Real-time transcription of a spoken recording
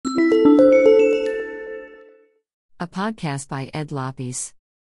A podcast by Ed Lopes.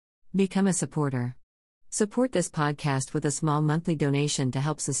 Become a supporter. Support this podcast with a small monthly donation to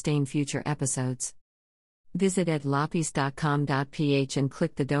help sustain future episodes. Visit edlopes.com.ph and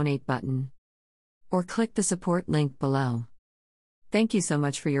click the donate button. Or click the support link below. Thank you so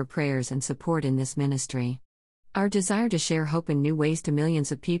much for your prayers and support in this ministry. Our desire to share hope in new ways to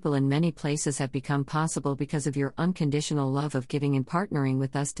millions of people in many places have become possible because of your unconditional love of giving and partnering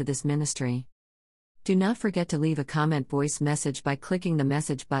with us to this ministry. Do not forget to leave a comment voice message by clicking the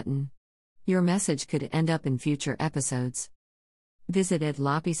message button. Your message could end up in future episodes. Visit Ed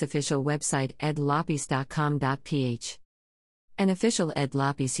Lopes' official website edlopes.com.ph. An official Ed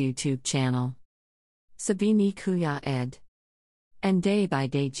Lopes YouTube channel. Sabini Kuya Ed. And Day by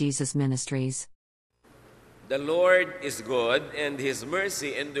Day Jesus Ministries. The Lord is good and His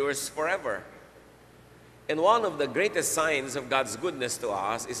mercy endures forever. And one of the greatest signs of God's goodness to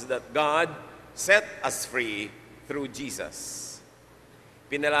us is that God set us free through Jesus.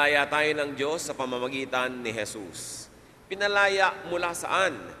 Pinalaya tayo ng Diyos sa pamamagitan ni Jesus. Pinalaya mula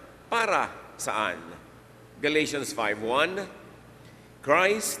saan? Para saan? Galatians 5:1,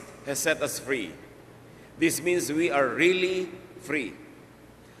 Christ has set us free. This means we are really free.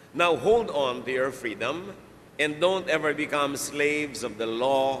 Now hold on to your freedom and don't ever become slaves of the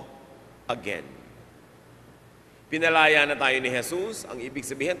law again. Pinalaya na tayo ni Jesus, ang ibig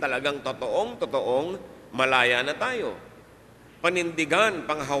sabihin talagang totoong malaya na tayo. Panindigan,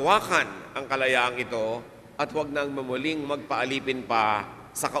 panghawakan ang kalayaang ito at huwag nang mamuling magpaalipin pa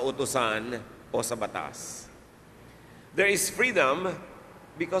sa kautusan o sa batas. There is freedom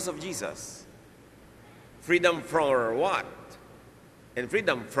because of Jesus. Freedom from what? And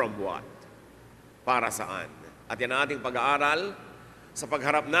freedom from what? Para saan? At yan ang ating pag-aaral sa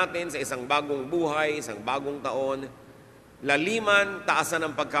pagharap natin sa isang bagong buhay, isang bagong taon, laliman, taasan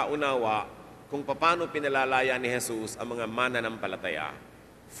ang pagkaunawa kung paano pinalalaya ni Jesus ang mga mananampalataya.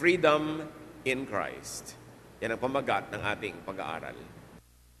 Freedom in Christ. Yan ang pamagat ng ating pag-aaral.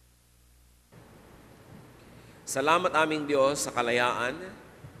 Salamat aming Diyos sa kalayaan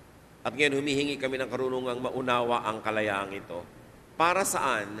at ngayon humihingi kami ng karunungang maunawa ang kalayaang ito. Para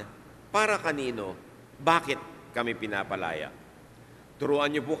saan? Para kanino? Bakit kami pinapalaya?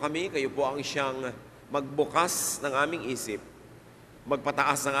 Turuan niyo po kami, kayo po ang siyang magbukas ng aming isip,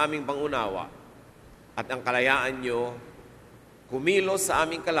 magpataas ng aming pangunawa, at ang kalayaan niyo kumilos sa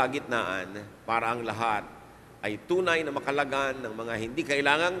aming kalagitnaan para ang lahat ay tunay na makalagan ng mga hindi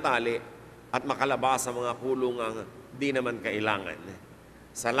kailangang tali at makalabas sa mga kulungang di naman kailangan.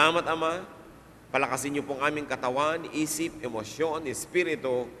 Salamat, Ama. Palakasin niyo pong aming katawan, isip, emosyon,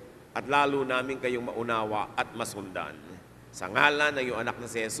 espiritu, at lalo namin kayong maunawa at masundan. Sa ngalan ng iyong anak na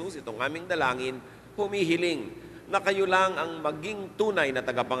si Jesus, itong aming dalangin, humihiling na kayo lang ang maging tunay na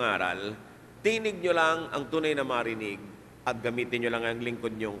tagapangaral, tinig nyo lang ang tunay na marinig, at gamitin nyo lang ang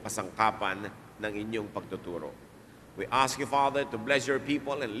lingkod nyong kasangkapan ng inyong pagtuturo. We ask you, Father, to bless your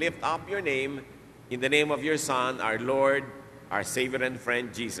people and lift up your name in the name of your Son, our Lord, our Savior and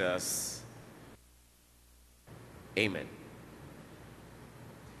friend, Jesus. Amen.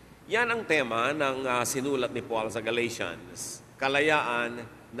 Yan ang tema ng sinulat ni Paul sa Galatians, kalayaan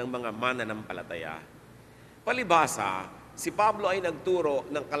ng mga mananampalataya. Palibhasa, si Pablo ay nagturo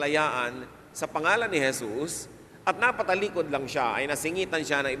ng kalayaan sa pangalan ni Jesus at napatalikod lang siya, ay nasingitan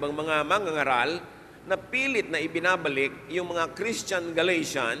siya ng ibang mga mangangaral na pilit na ibinabalik yung mga Christian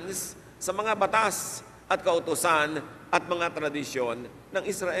Galatians sa mga batas at kautusan at mga tradisyon ng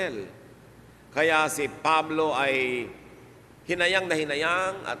Israel. Kaya si Pablo ay hinayang na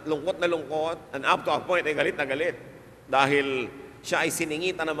hinayang at lungkot na lungkot, and up to a point ay galit na galit dahil siya ay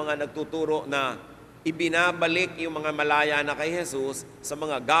siningitan ng mga nagtuturo na ibinabalik yung mga malaya na kay Jesus sa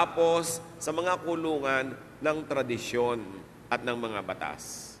mga gapos, sa mga kulungan ng tradisyon at ng mga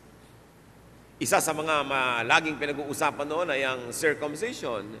batas. Isa sa mga laging pinag-uusapan noon ay ang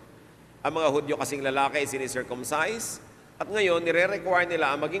circumcision. Ang mga Hudyo kasing lalaki ay sinicircumcise at ngayon nire-require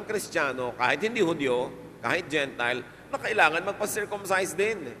nila ang maging Kristiyano kahit hindi Hudyo, kahit Gentile, na kailangan magpa-circumcise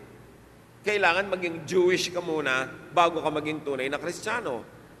din. Kailangan maging Jewish ka muna bago ka maging tunay na Kristiyano.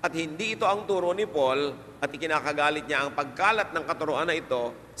 At hindi ito ang turo ni Paul at ikinakagalit niya ang pagkalat ng katuruan na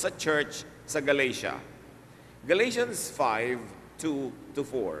ito sa church sa Galatia. Galatians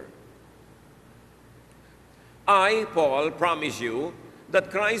 5:2-4. I, Paul, promise you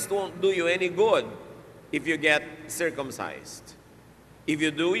that Christ won't do you any good if you get circumcised. If you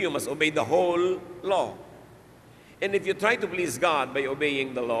do, you must obey the whole law. And if you try to please God by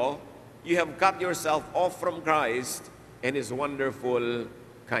obeying the law, you have cut yourself off from Christ and His wonderful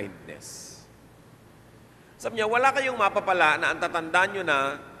kindness. Sabi niya, wala kayong mapapala na ang tatandaan nyo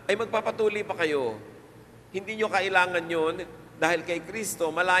na ay magpapatuloy pa kayo. Hindi nyo kailangan yun dahil kay Kristo,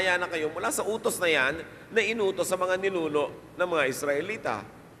 malaya na kayo mula sa utos na yan na inutos sa mga ninuno ng mga Israelita.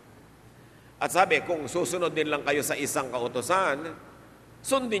 At sabi, kung susunod din lang kayo sa isang kautosan,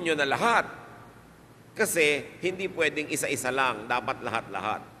 sundin nyo na lahat. Kasi hindi pwedeng isa-isa lang, dapat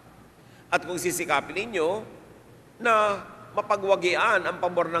lahat-lahat. At kung sisikapin ninyo na mapagwagian ang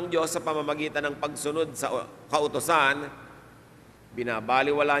pabor ng Diyos sa pamamagitan ng pagsunod sa kautosan,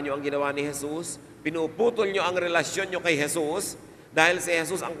 binabaliwala nyo ang ginawa ni Jesus, pinuputol nyo ang relasyon nyo kay Jesus, dahil si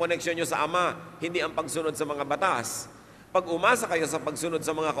Jesus ang koneksyon nyo sa Ama, hindi ang pagsunod sa mga batas. Pag umasa kayo sa pagsunod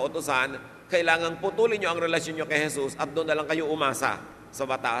sa mga kautosan, kailangang putulin nyo ang relasyon nyo kay Jesus at doon na lang kayo umasa sa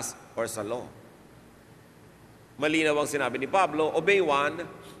batas or sa law. Malinaw ang sinabi ni Pablo, obey one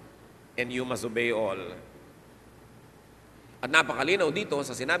and you must obey all. At napakalinaw dito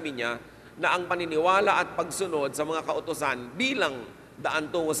sa sinabi niya na ang paniniwala at pagsunod sa mga kautosan bilang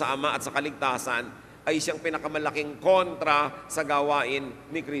daan tungo sa Ama at sa kaligtasan ay siyang pinakamalaking kontra sa gawain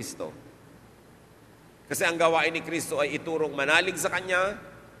ni Kristo. Kasi ang gawain ni Kristo ay iturong manalig sa Kanya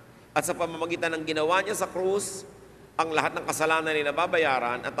at sa pamamagitan ng ginawa niya sa krus, ang lahat ng kasalanan ay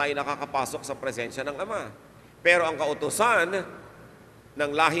nababayaran at tayo nakakapasok sa presensya ng Ama. Pero ang kautusan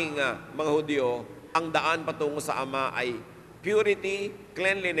ng lahing mga Hudyo, ang daan patungo sa Ama ay purity,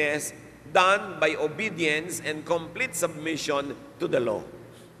 cleanliness, done by obedience and complete submission to the law.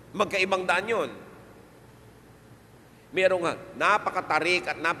 Magkaibang daan yun. Merong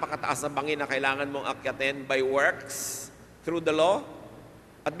napakatarik at napakataas na bangin na kailangan mong akyatin by works through the law.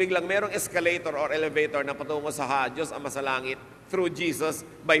 At biglang merong escalator or elevator na patungo sa Diyos ang masalangit through Jesus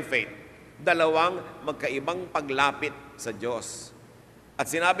by faith. Dalawang magkaibang paglapit sa Diyos. At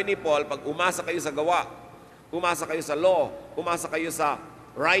sinabi ni Paul, pag umasa kayo sa gawa, umasa kayo sa law, umasa kayo sa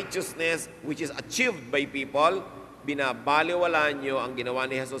righteousness which is achieved by people, binabaliwala nyo ang ginawa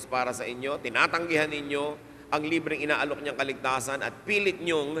ni Jesus para sa inyo, tinatanggihan ninyo ang libreng inaalok niyang kaligtasan at pilit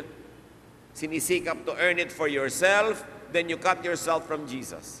nyong sinisikap to earn it for yourself, then you cut yourself from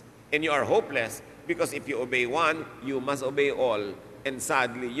Jesus. And you are hopeless because if you obey one, you must obey all. And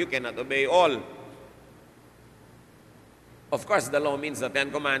sadly, you cannot obey all. Of course, the law means the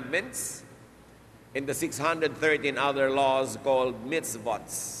 10 Commandments and the 613 other laws called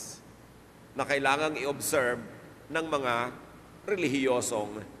mitzvots na kailangang i-observe ng mga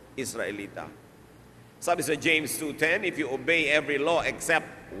relihiyosong Israelita. Sabi sa James 2:10, if you obey every law except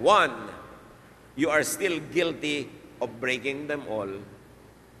one, you are still guilty of breaking them all.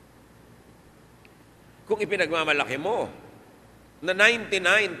 Kung ipinagmamalaki mo na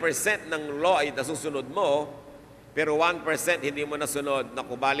 99% ng law ay nasusunod mo, pero 1% hindi mo nasunod,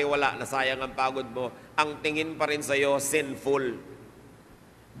 naku, baliwala, nasayang ang pagod mo, ang tingin pa rin sa'yo, sinful.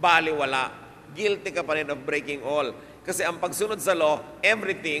 Baliwala, guilty ka pa rin of breaking all. Kasi ang pagsunod sa law,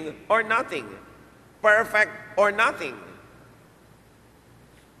 everything or nothing. Perfect or nothing.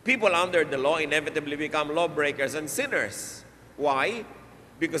 People under the law inevitably become lawbreakers and sinners. Why?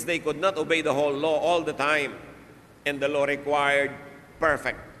 Because they could not obey the whole law all the time. And the law required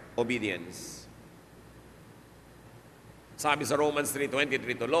perfect obedience. Sabi sa Romans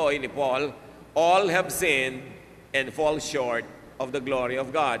 3:23 tuloy ni Paul, all have sinned and fall short of the glory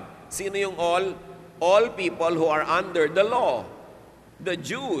of God. Sino yung all? All people who are under the law. The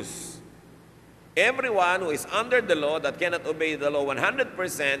Jews. Everyone who is under the law that cannot obey the law 100%,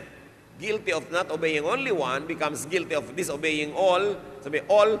 guilty of not obeying only one, becomes guilty of disobeying all. Sabi,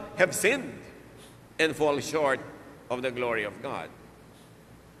 all have sinned and fall short of the glory of God.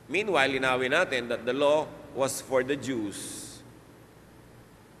 Meanwhile, linawin natin that the law was for the Jews.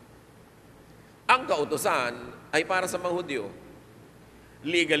 Ang kautusan ay para sa mga Hudyo.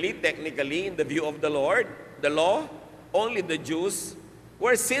 Legally, technically, in the view of the Lord, the law, only the Jews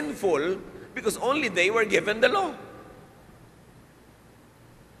were sinful because only they were given the law.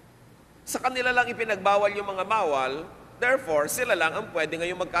 Sa kanila lang ipinagbawal yung mga bawal, therefore, sila lang ang pwede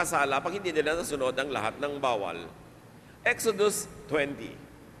ngayong magkasala pag hindi nila nasunod ang lahat ng bawal. Exodus 20,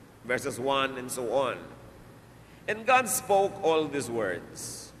 verses 1 and so on. And God spoke all these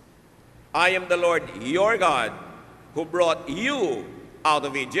words. I am the Lord your God, who brought you out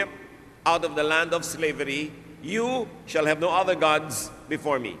of Egypt, out of the land of slavery. You shall have no other gods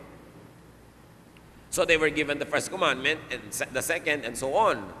before me. So they were given the first commandment, and the second, and so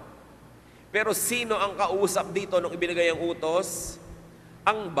on. Pero sino ang kausap dito nung ibinigay ang utos?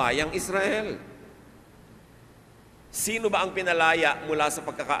 Ang bayang Israel. Sino ba ang pinalaya mula sa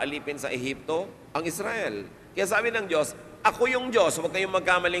pagkakaalipin sa Ehipto? Ang Israel. Kaya sabi ng Diyos, ako yung Diyos, huwag kayong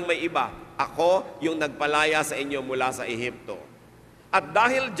magkamaling may iba. Ako yung nagpalaya sa inyo mula sa Ehipto. At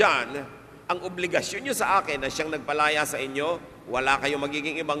dahil dyan, ang obligasyon nyo sa akin na siyang nagpalaya sa inyo, wala kayong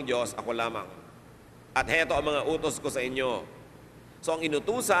magiging ibang Diyos, ako lamang. At heto ang mga utos ko sa inyo. So ang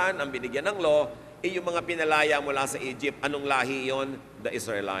inutusan, ang binigyan ng law, ay yung mga pinalaya mula sa Egypt. Anong lahi yon? The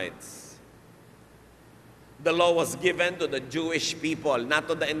Israelites. The law was given to the Jewish people, not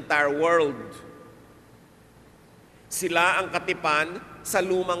to the entire world. Sila ang katipan sa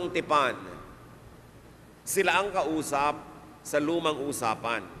lumang tipan. Sila ang kausap sa lumang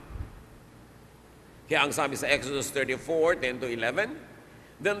usapan. Kaya ang sabi sa Exodus 34, 10 to 11,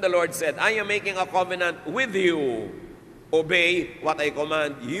 then the Lord said, I am making a covenant with you. Obey what I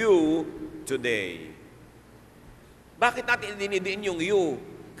command you today. Bakit natin dinidiin yung you?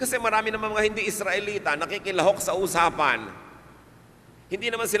 Kasi marami naman mga hindi Israelita nakikilahok sa usapan.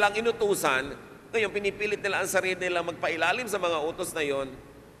 Hindi naman silang inutusan, ngayon pinipilit nila ang sarili nila magpailalim sa mga utos na yon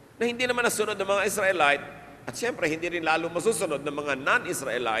na hindi naman nasunod ng mga Israelite at siyempre hindi rin lalo masusunod ng mga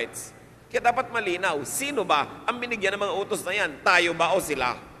non-Israelites. Kaya dapat malinaw, sino ba ang binigyan ng mga utos na yan? Tayo ba o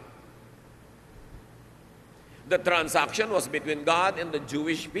sila? The transaction was between God and the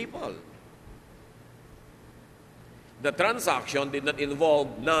Jewish people. The transaction did not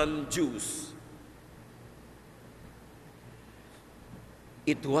involve non-Jews.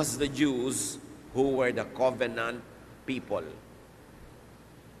 It was the Jews who were the covenant people.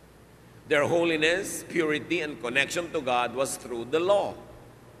 Their holiness, purity, and connection to God was through the law.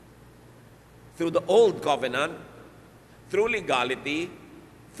 Through the old covenant, through legality,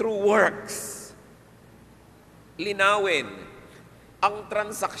 through works. Linawin ang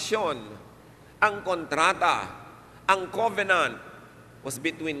transaksyon, ang kontrata, ang covenant was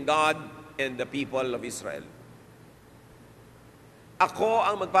between God and the people of Israel. Ako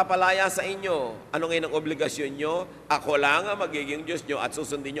ang magpapalaya sa inyo. Ano ngayon ang obligasyon nyo? Ako lang ang magiging Diyos nyo at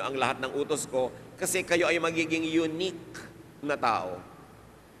susundin nyo ang lahat ng utos ko kasi kayo ay magiging unique na tao.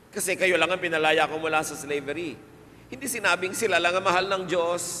 Kasi kayo lang ang pinalaya ko mula sa slavery. Hindi sinabing sila lang ang mahal ng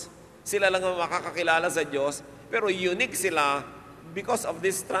Diyos, sila lang ang makakakilala sa Diyos, pero unique sila because of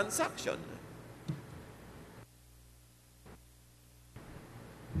this transaction.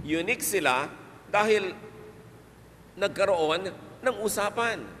 Unique sila dahil nagkaroon ng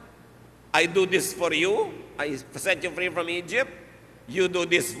usapan. I do this for you. I set you free from Egypt. You do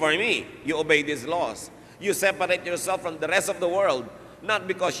this for me. You obey these laws. You separate yourself from the rest of the world. Not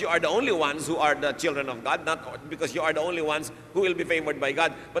because you are the only ones who are the children of God, not because you are the only ones who will be favored by God,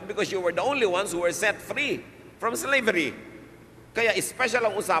 but because you were the only ones who were set free from slavery. Kaya special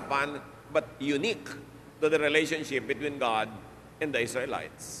ang usapan, but unique to the relationship between God and the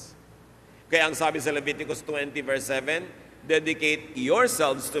Israelites. Kaya ang sabi sa Leviticus 20 verse 7, dedicate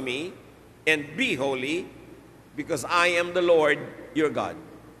yourselves to me and be holy because I am the Lord your God.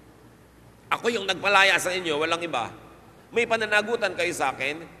 Ako yung nagpalaya sa inyo, walang iba. May pananagutan kayo sa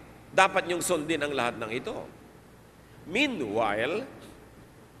akin, dapat niyong sundin ang lahat ng ito. Meanwhile,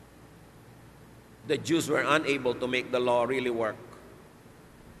 the Jews were unable to make the law really work.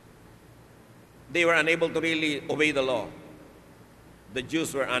 They were unable to really obey the law. The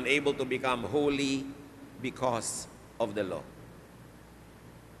Jews were unable to become holy because of the law.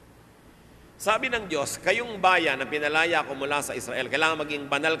 Sabi ng Diyos, kayong bayan na pinalaya ko mula sa Israel, kailangan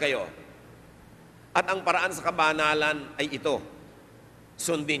maging banal kayo. At ang paraan sa kabanalan ay ito.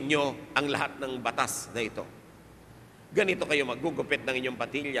 Sundin nyo ang lahat ng batas na ito. Ganito kayo maggugupit ng inyong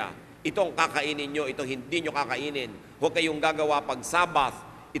patilya. Itong kakainin nyo, ito hindi nyo kakainin. Huwag kayong gagawa pag Sabbath.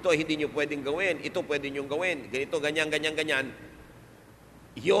 Ito ay hindi nyo pwedeng gawin. Ito pwede nyo gawin. Ganito, ganyan, ganyan, ganyan.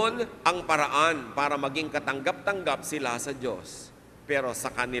 Yon ang paraan para maging katanggap-tanggap sila sa Diyos. Pero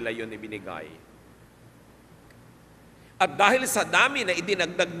sa kanila yon ibinigay. At dahil sa dami na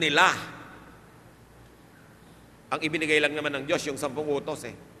idinagdag nila, ang ibinigay lang naman ng Diyos yung 10 utos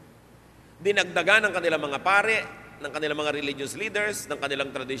Dinagdagan ng kanilang mga pare, ng kanilang mga religious leaders, ng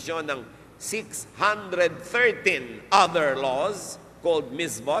kanilang tradisyon ng 613 other laws called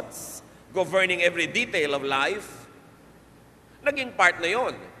misbots, governing every detail of life. Naging part na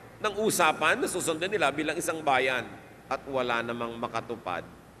yon ng usapan na susundin nila bilang isang bayan at wala namang makatupad.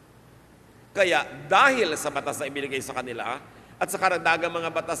 Kaya dahil sa batas na ibinigay sa kanila at sa karagdagang mga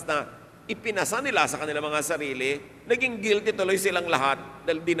batas na ipinasa nila sa kanilang mga sarili, naging guilty tuloy silang lahat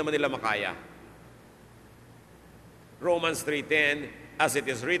dahil di naman nila makaya. Romans 3:10, as it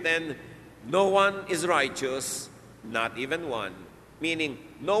is written, no one is righteous, not even one. Meaning,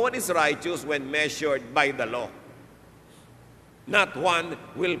 no one is righteous when measured by the law. Not one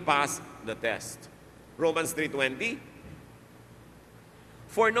will pass the test. Romans 3:20,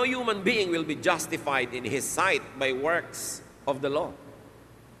 for no human being will be justified in his sight by works of the law,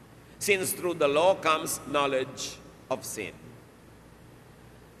 since through the law comes knowledge of sin.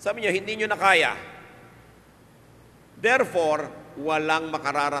 Sabi niyo, hindi niyo na kaya. Therefore, walang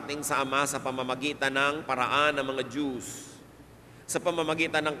makararating sa Ama sa pamamagitan ng paraan ng mga Jews, sa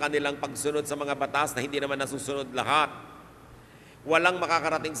pamamagitan ng kanilang pagsunod sa mga batas na hindi naman nasusunod lahat. Walang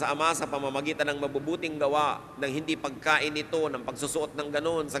makakarating sa Ama sa pamamagitan ng mabubuting gawa, ng hindi pagkain nito, ng pagsusuot ng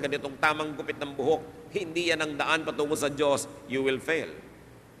ganon, sa ganitong tamang gupit ng buhok. Hindi yan ang daan patungo sa Diyos. You will fail.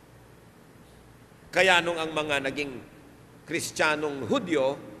 Kaya nung ang mga naging Kristiyanong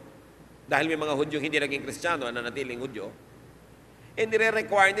Hudyo, dahil may mga Hudyong hindi naging Kristiyano, nanatiling Hudyo,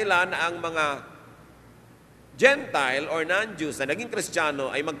 nire-require nila na ang mga Gentile or non-Jews na naging Kristiyano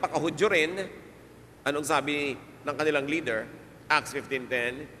ay magpaka-Hudyo rin. Anong sabi ng kanilang leader? Acts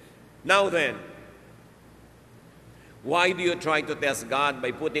 15:10, "Now then, why do you try to test God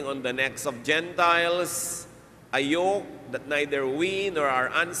by putting on the necks of Gentiles a yoke that neither we nor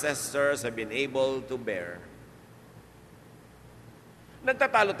our ancestors have been able to bear?"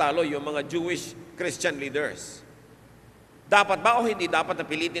 Nagtatalo-talo yung mga Jewish Christian leaders. Dapat ba o hindi dapat na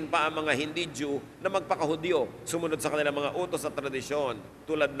pilitin pa ang mga hindi Jew na magpaka-Hudyo, sumunod sa kanilang mga utos at tradisyon,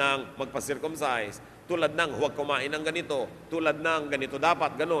 tulad ng magpa-circumcise, tulad ng huwag kumain ng ganito, tulad ng ganito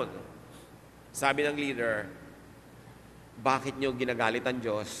dapat, ganon. Sabi ng leader, bakit nyo ginagalit ang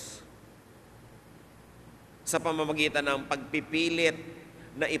Diyos? Sa pamamagitan ng pagpipilit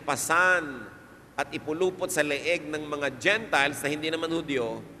na ipasan at ipulupot sa leeg ng mga Gentiles na hindi naman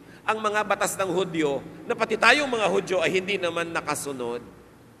Hudyo, ang mga batas ng Hudyo, na pati tayong mga Hudyo ay hindi naman nakasunod.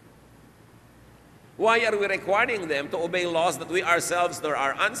 Why are we requiring them to obey laws that we ourselves nor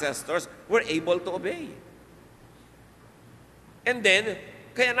our ancestors were able to obey? And then,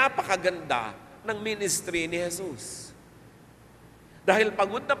 kaya napakaganda ng ministry ni Jesus. Dahil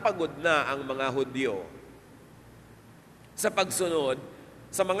pagod na ang mga Hudyo sa pagsunod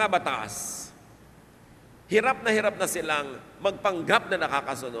sa mga batas, hirap na silang magpanggap na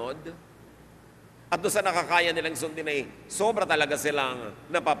nakakasunod, at doon sa nakakaya nilang sundin ay sobra talaga silang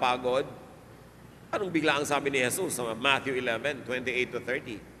napapagod. Anong bigla ang sabi ni Jesus sa Matthew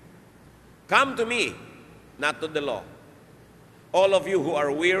 11:28-30? "Come to me, not to the law, all of you who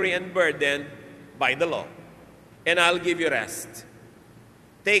are weary and burdened by the law, and I'll give you rest.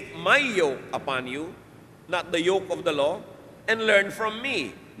 Take my yoke upon you, not the yoke of the law, and learn from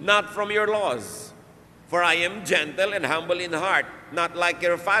me, not from your laws. For I am gentle and humble in heart, not like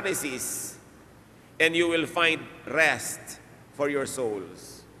your Pharisees, and you will find rest for your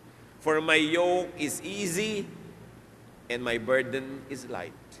souls. For my yoke is easy and my burden is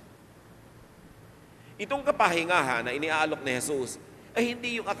light." Itong kapahingahan na iniaalok ni Jesus ay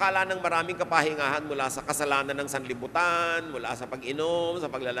hindi yung akala ng maraming kapahingahan mula sa kasalanan ng sanlibutan, mula sa pag-inom,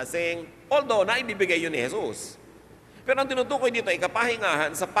 sa paglalasing, although naibibigay yun ni Jesus. Pero ang tinutukoy dito ay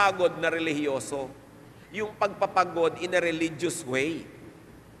kapahingahan sa pagod na relihiyoso. Yung pagpapagod in a religious way.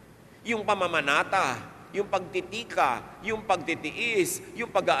 Yung pamamanata, yung pagtitika, yung pagtitiis, yung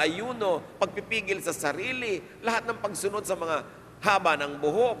pag-aayuno, pagpipigil sa sarili, lahat ng pagsunod sa mga haba ng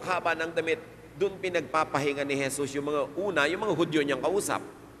buhok, haba ng damit, doon pinagpapahinga ni Jesus yung mga yung mga Hudyo niyang kausap.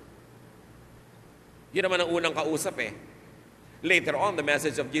 Yun naman ang unang kausap eh. Later on, the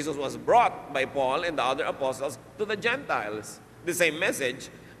message of Jesus was brought by Paul and the other apostles to the Gentiles. The same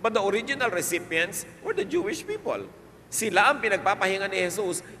message, but the original recipients were the Jewish people. Sila ang pinagpapahinga ni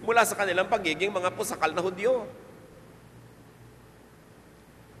Jesus mula sa kanilang pagiging mga pusakal na Hudyo.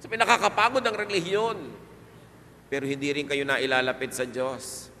 So pinakakapagod ang relihiyon. Pero hindi rin kayo nailalapit sa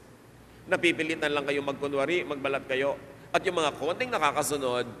Diyos. Napipilitan lang kayo magkunwari, magbalat kayo. At yung mga konting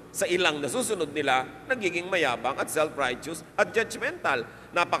nakakasunod, sa ilang nasusunod nila, nagiging mayabang at self-righteous at judgmental.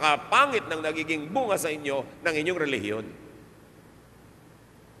 Napakapangit ng nagiging bunga sa inyo ng inyong relihiyon.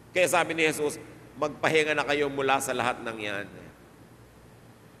 Kaya sabi ni Jesus, magpahinga na kayo mula sa lahat ng yan.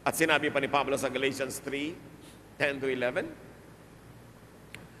 At sinabi pa ni Pablo sa Galatians 3:10-11,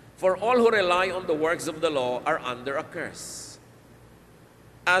 "For all who rely on the works of the law are under a curse.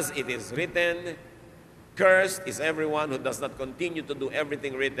 As it is written, cursed is everyone who does not continue to do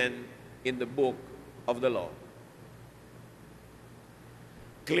everything written in the book of the law."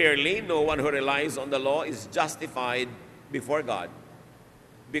 Clearly, no one who relies on the law is justified before God,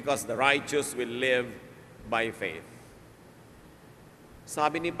 because the righteous will live by faith.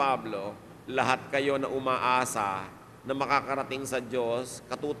 Sabi ni Pablo, lahat kayo na umaasa na makakarating sa Diyos,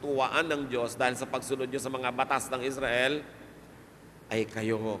 katutuwaan ng Diyos dahil sa pagsunod nyo sa mga batas ng Israel, ay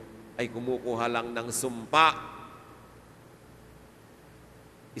kayo ay kumukuha lang ng sumpa.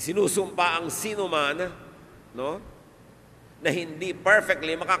 Isinusumpa ang sino man, no, na hindi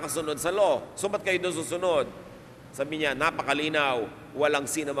perfectly makakasunod sa law. So ba't kayo doon susunod? Sabi niya, napakalinaw, walang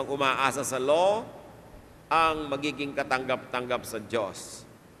sino mang umaasa sa law ang magiging katanggap-tanggap sa Diyos.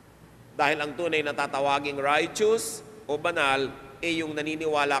 Dahil ang tunay na tatawaging righteous o banal, yung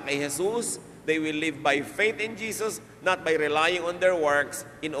naniniwala kay Jesus. They will live by faith in Jesus, not by relying on their works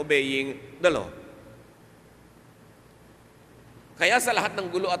in obeying the law. Kaya sa lahat ng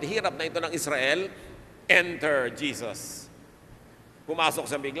gulo at hirap na ito ng Israel, enter Jesus. Pumasok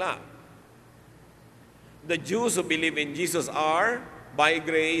sa bigla. The Jews who believe in Jesus are, by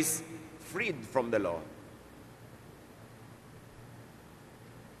grace, freed from the law.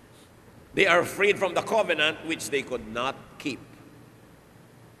 They are freed from the covenant which they could not keep.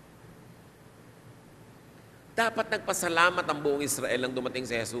 Dapat nagpasalamat ang buong Israel nang dumating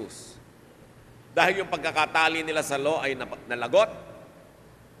si Jesus. Dahil yung pagkakatali nila sa law ay nalagot.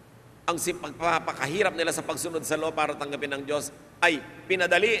 Ang pagpapakahirap nila sa pagsunod sa law para tanggapin ng Diyos ay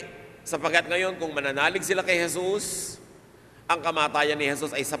pinadali. Sapagkat ngayon, kung mananalig sila kay Jesus, ang kamatayan ni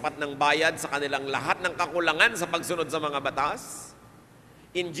Jesus ay sapat ng bayad sa kanilang lahat ng kakulangan sa pagsunod sa mga batas.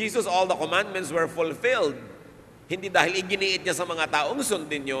 In Jesus, all the commandments were fulfilled. Hindi dahil iginiit niya sa mga taong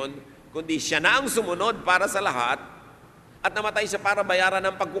sundin yun, kundi siya na ang sumunod para sa lahat at namatay siya para bayaran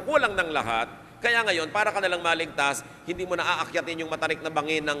ang pagkukulang ng lahat. Kaya ngayon, para ka nalang maligtas, hindi mo na aakyatin yung matarik na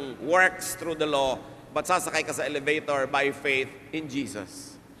bangin ng works through the law, but sasakay ka sa elevator by faith in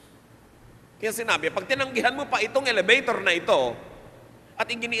Jesus. Kaya sinabi, pag tinanggihan mo pa itong elevator na ito at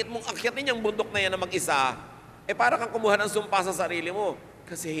iginiit mong akyatin yung bundok na yan na mag-isa, para kang kumuha ng sumpa sa sarili mo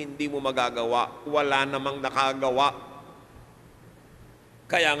kasi hindi mo magagawa. Wala namang nakagawa.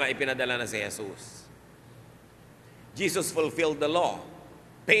 Kaya nga ipinadala na si Jesus. Jesus fulfilled the law,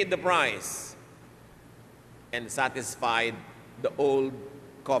 paid the price, and satisfied the old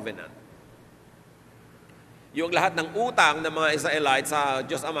covenant. Yung lahat ng utang ng mga Israelites sa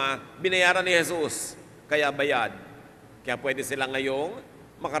Diyos Ama, binayaran ni Jesus. Kaya bayad. Kaya pwede sila ngayong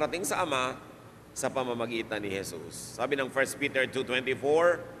makarating sa Ama sa pamamagitan ni Jesus. Sabi ng 1 Peter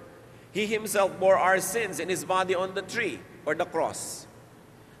 2:24, He Himself bore our sins in His body on the tree or the cross,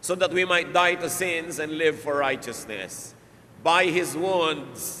 so that we might die to sins and live for righteousness. By His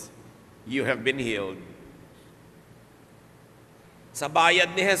wounds, you have been healed. Sa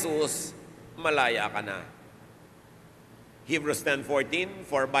bayad ni Jesus, malaya ka na. Hebrews 10:14,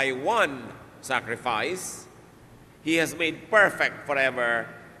 For by one sacrifice, He has made perfect forever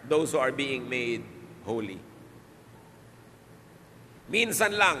those who are being made holy.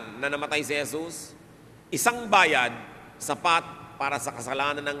 Minsan lang na namatay si Jesus, isang bayad, sapat para sa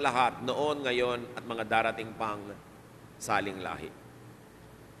kasalanan ng lahat noon, ngayon, at mga darating pang saling lahi.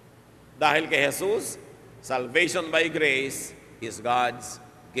 Dahil kay Jesus, salvation by grace is God's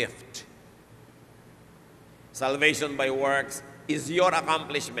gift. Salvation by works is your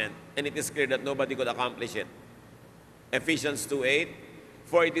accomplishment, and it is clear that nobody could accomplish it. Ephesians 2:8,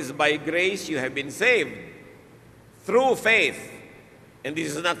 For it is by grace you have been saved, through faith, and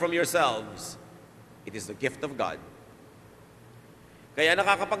this is not from yourselves. It is the gift of God. Kaya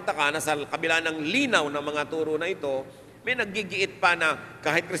nakakapagtaka na sa kabila ng linaw ng mga turo na ito, may naggigiit pa na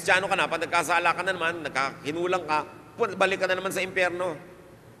kahit Kristiyano ka na, pag nagkasala ka na naman, nagkahinulang ka, balik ka na naman sa impyerno.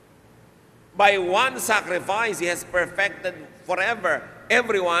 By one sacrifice, He has perfected forever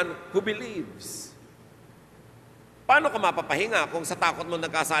everyone who believes. Paano ka mapapahinga kung sa takot mo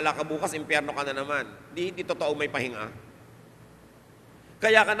nagkasala ka bukas, impyerno ka na naman? Hindi totoo may pahinga.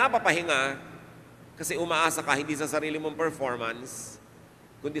 Kaya ka napapahinga kasi umaasa ka hindi sa sarili mong performance,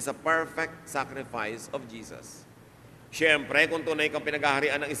 kundi sa perfect sacrifice of Jesus. Siyempre, kung tunay kang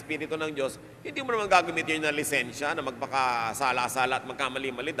pinaghaharian ng Espiritu ng Diyos, hindi mo naman gagamitin yun na lisensya na magpakasala-sala at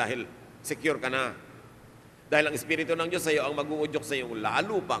magkamali-mali dahil secure ka na. Dahil ang Espiritu ng Diyos sa iyo ang mag-uudyok sa iyo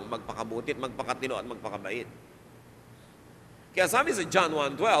lalo pang magpakabuti at magpakatino at magpakabait. Kaya sabi sa John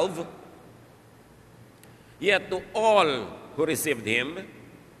 1:12, Yet to all who received Him,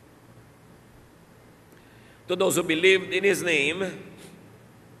 to those who believed in His name,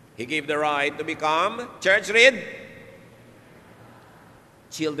 He gave the right to become, church read,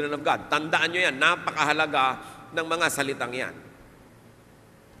 children of God. Tandaan nyo yan, napakahalaga ng mga salitang yan.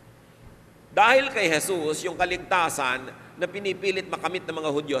 Dahil kay Jesus, yung kaligtasan na pinipilit makamit ng mga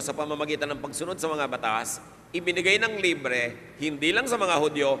Hudyo sa pamamagitan ng pagsunod sa mga batas, ibinigay ng libre, hindi lang sa mga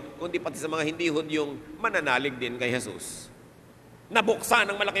Hudyo, kundi pati sa mga hindi Hudyong mananalig din kay Jesus. Nabuksan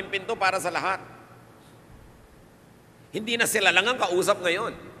ang malaking pinto para sa lahat. Hindi na sila lang ang kausap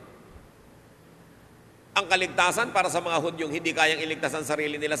ngayon. Ang kaligtasan para sa mga Hudyong hindi kayang iligtas ang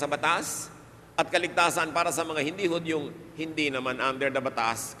sarili nila sa batas, at kaligtasan para sa mga hindi Hudyong hindi naman under the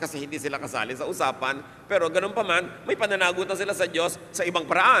batas kasi hindi sila kasali sa usapan, pero ganun pa man, may pananagutan sila sa Diyos sa ibang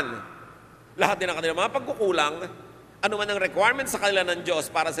paraan. Lahat din ng kanilang mga pagkukulang, ano man ang requirements sa kanila ng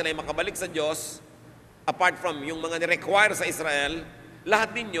Diyos para sila ay makabalik sa Diyos, apart from yung mga ni-require sa Israel,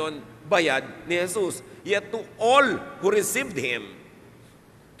 lahat din yun bayad ni Jesus. Yet to all who received Him,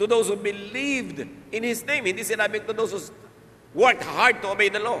 to those who believed in His name, hindi sinabing to those who worked hard to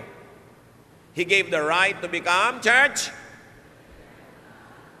obey the law, He gave the right to become, church.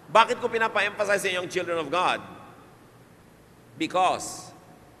 Bakit ko pinapa-emphasize sa inyo ang children of God? Because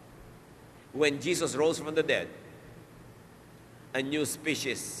when Jesus rose from the dead, a new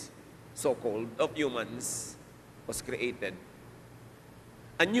species, so-called, of humans was created.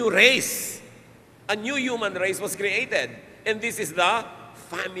 A new race, a new human race was created. And this is the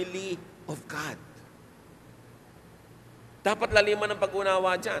family of God. Dapat laliman ang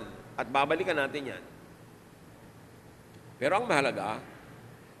pag-unawa dyan. At babalikan natin yan. Pero ang mahalaga,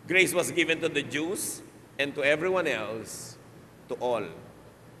 grace was given to the Jews and to everyone else, to all.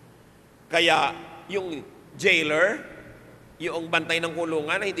 Kaya yung jailer, yung bantay ng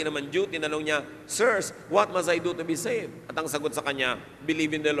kulungan na hindi naman Jew, tinanong niya, "Sirs, what must I do to be saved?" At ang sagot sa kanya,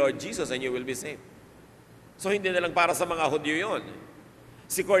 "Believe in the Lord Jesus and you will be saved." So hindi na lang para sa mga Hudyo yun.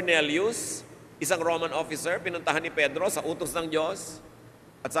 Si Cornelius, isang Roman officer, pinuntahan ni Pedro sa utos ng Diyos.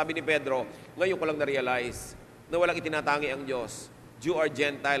 At sabi ni Pedro, ngayon ko lang na-realize na walang itinatangi ang Diyos. Jew or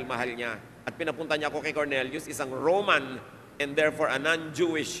Gentile, mahal niya. At pinapunta niya ako kay Cornelius, isang Roman and therefore a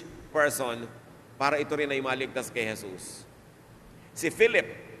non-Jewish person, para ito rin ay maligtas kay Jesus. Si Philip,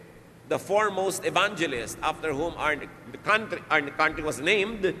 the foremost evangelist after whom our country was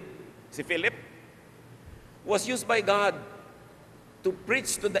named, si Philip, was used by God to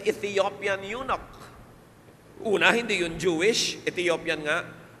preach to the Ethiopian eunuch. Una, hindi yun Jewish, Ethiopian nga,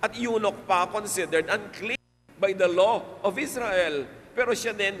 at eunuch pa considered unclean by the law of Israel. Pero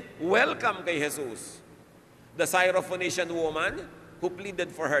siya din, welcome kay Jesus. The Syrophoenician woman who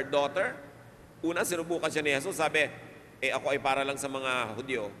pleaded for her daughter, una, sinubukan siya ni Jesus, sabi, ako ay para lang sa mga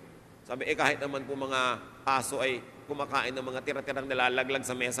Hudyo. Sabi, kahit naman po mga aso ay kumakain ng mga tira-tirang nalalaglag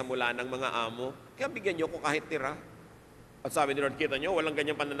sa mesa mula ng mga amo, kaya bigyan niyo ko kahit tira. At sabi ni Lord, kita niyo, walang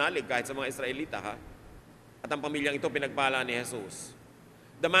ganyang pananalig kahit sa mga Israelita, ha? At ang pamilyang ito pinagpala ni Jesus.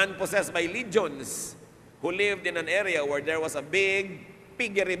 The man possessed by legions, who lived in an area where there was a big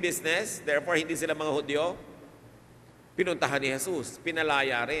piggery business, therefore hindi sila mga Hudyo, pinuntahan ni Jesus,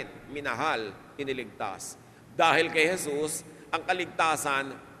 pinalaya rin, minahal, iniligtas. Dahil kay Jesus, ang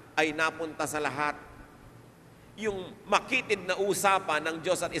kaligtasan ay napunta sa lahat. Yung makitid na usapan ng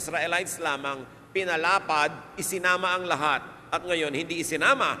Diyos at Israelites lamang, pinalapad, isinama ang lahat. At ngayon, hindi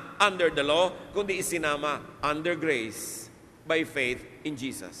isinama under the law, kundi isinama under grace by faith in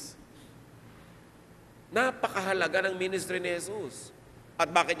Jesus. Napakahalaga ng ministry ni Jesus.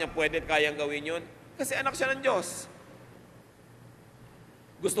 At bakit niya pwede kayang gawin yun? Kasi anak siya ng Diyos.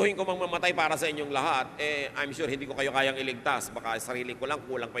 Gustuhin ko mang mamatay para sa inyong lahat, I'm sure hindi ko kayo kayang iligtas. Baka sarili ko lang,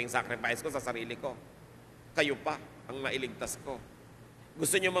 kulang pa yung sacrifice ko sa sarili ko. Kayo pa ang mailigtas ko.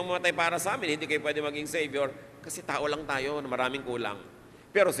 Gusto niyo mang mamatay para sa amin, hindi kayo pwede maging Savior, kasi tao lang tayo na maraming kulang.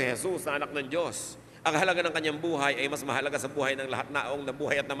 Pero si Jesus, na anak ng Diyos, ang halaga ng kanyang buhay ay mas mahalaga sa buhay ng lahat naong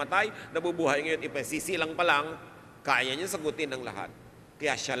nabuhay at namatay, nabubuhay ngayon, ipasisilang pa lang, kaya niya sagutin ng lahat.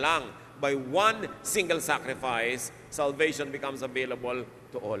 Kaya siya lang, by one single sacrifice, salvation becomes available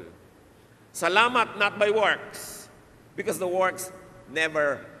to all. Salamat, not by works, because the works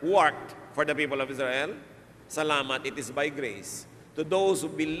never worked for the people of Israel. Salamat, it is by grace. To those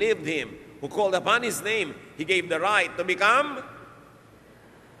who believed Him, who called upon His name, He gave the right to become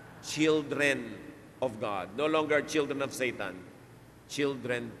children of God. No longer children of Satan,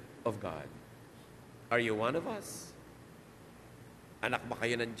 children of God. Are you one of us? Anak ba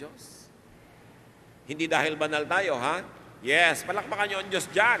kayo ng Diyos? Hindi dahil banal tayo, ha? Yes, palakpakan niyo ang Diyos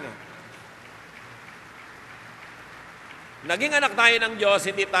dyan. Naging anak tayo ng Diyos,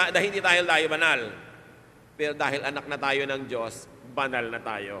 hindi dahil tayo banal. Pero dahil anak na tayo ng Diyos, banal na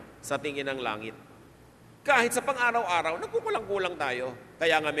tayo sa tingin ng langit. Kahit sa pang-araw-araw, nagkukulang-kulang tayo.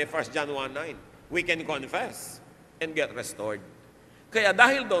 Kaya nga may 1 John 1:9, we can confess and get restored. Kaya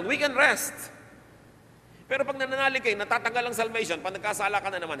dahil doon, we can rest. Pero pag nananalig kayo, natatanggal ang salvation, pag nagkasala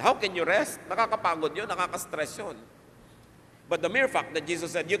ka na naman, how can you rest? Nakakapagod yun, nakaka-stress yun. But the mere fact that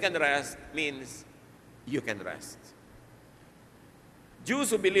Jesus said, you can rest, means you can rest.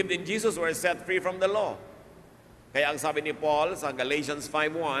 Jews who believed in Jesus were set free from the law. Kaya ang sabi ni Paul sa Galatians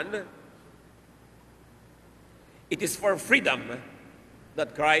 5:1, it is for freedom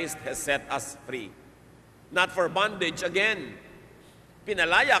that Christ has set us free. Not for bondage again.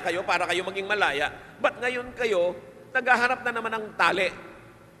 Pinalaya kayo para kayo maging malaya. Ba't ngayon kayo, naghahanap na naman ng tali?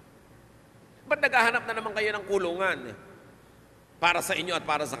 Ba't naghahanap na naman kayo ng kulungan? Para sa inyo at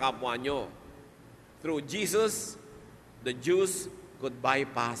para sa kapwa nyo. Through Jesus, the Jews could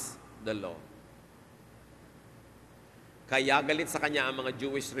bypass the law. Kaya galit sa kanya ang mga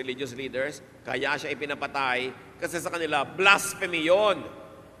Jewish religious leaders, kaya siya ipinapatay, kasi sa kanila, blasphemy yun.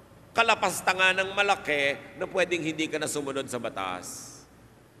 Kalapastangan ng malaki na pwedeng hindi ka na sumunod sa batas.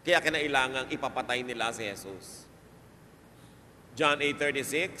 Kaya kinailangang ipapatay nila si Jesus. John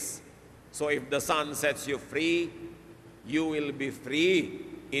 8:36, so if the Son sets you free, you will be free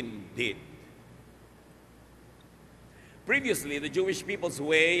indeed. Previously, the Jewish people's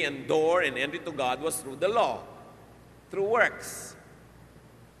way and door and entry to God was through the law, through works.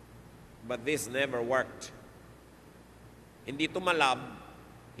 But this never worked. Hindi tumalab,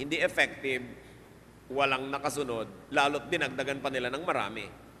 hindi effective, walang nakasunod, lalo't dinagdagan pa nila ng marami.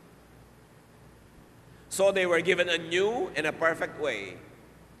 So they were given a new and a perfect way,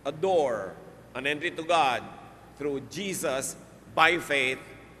 a door, an entry to God through Jesus by faith,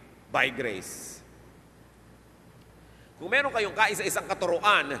 by grace. Kung meron kayong kaisa-isang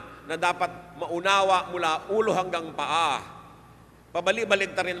katuruan na dapat maunawa mula ulo hanggang paa,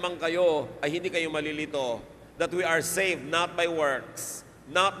 pabalik-balik ta rin man kayo, ay hindi kayo malilito, that we are saved not by works,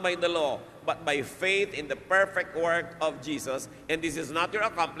 not by the law, but by faith in the perfect work of Jesus. And this is not your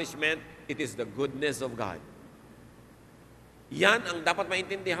accomplishment, it is the goodness of God. Yan ang dapat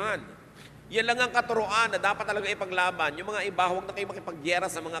maintindihan. Yan lang ang katuruan na dapat talaga ipaglaban. Yung mga iba, huwag na kayo makipagyera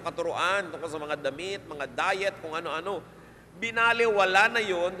sa mga katuruan, tungkol sa mga damit, mga diet, kung ano-ano. Binaliwala na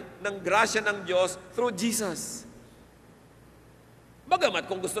yon ng grasya ng Diyos through Jesus. Bagamat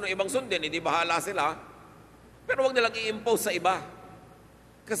kung gusto ng ibang sundin, hindi bahala sila. Pero huwag nilang i-impose sa iba.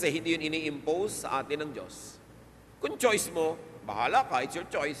 Kasi hindi yun ini-impose sa atin ng Diyos. Kung choice mo, bahala ka, it's your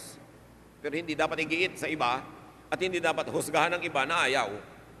choice. Pero hindi dapat igiit sa iba at hindi dapat husgahan ng iba na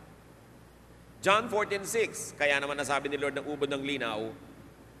ayaw. John 14:6, kaya naman nasabi ni Lord ng ubod ng linaw,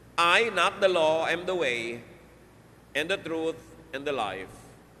 I, not the law, am the way, and the truth, and the life.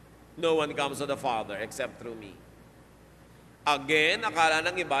 No one comes to the Father except through me. Again, akala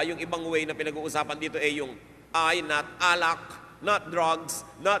ng iba, yung ibang way na pinag-uusapan dito ay yung I, not alak, not drugs,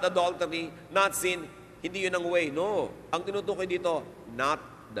 not adultery, not sin. Hindi yun ang way. No. Ang tinutukoy dito, not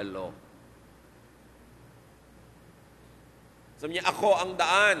the law. Sabi niya, ako ang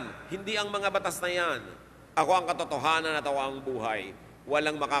daan, hindi ang mga batas na yan. Ako ang katotohanan at ako ang buhay.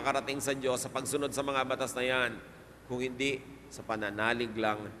 Walang makakarating sa Diyos sa pagsunod sa mga batas na yan, kung hindi sa pananalig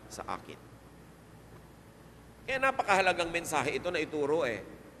lang sa akin. Kaya napakahalagang mensahe ito na ituro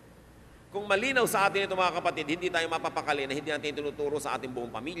Kung malinaw sa atin ito mga kapatid, hindi tayo mapapakali na hindi natin tinuturo sa ating buong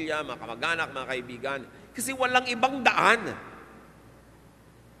pamilya, mga kamag-anak, mga kaibigan. Kasi walang ibang daan.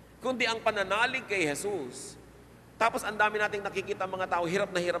 Kundi ang pananalig kay Jesus. Tapos ang dami nating nakikita mga tao,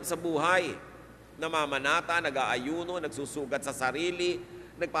 hirap na hirap sa buhay. Namamanata, nag-aayuno, nagsusugat sa sarili,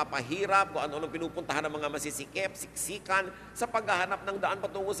 nagpapahirap, kung ano-anong pinupuntahan ng mga masisikip, siksikan, sa paghahanap ng daan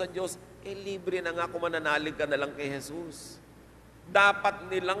patungo sa Diyos, libre na nga kung mananalig ka na lang kay Jesus. Dapat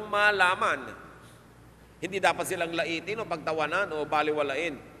nilang malaman. Hindi dapat silang laitin o pagtawanan o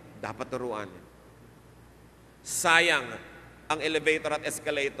baliwalain. Dapat turuan. Sayang ang elevator at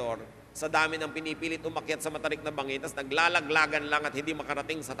escalator sa dami ng pinipilit umakyat sa matarik na bangin, tas naglalaglagan lang at hindi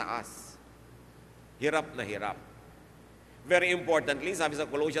makarating sa taas. Hirap na hirap. Very importantly, sabi sa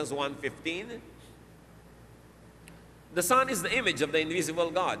Colossians 1:15, the Son is the image of the invisible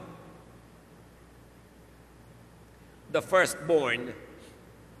God, the firstborn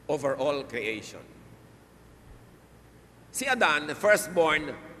over all creation. Si Adan,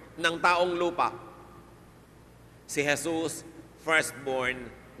 firstborn ng taong lupa. Si Jesus,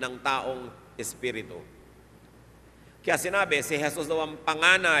 firstborn ng taong espiritu. Kaya sinabi, si Jesus daw ang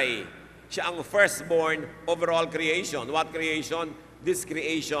panganay. Siya ang firstborn over all creation. What creation? This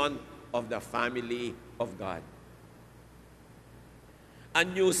creation of the family of God. A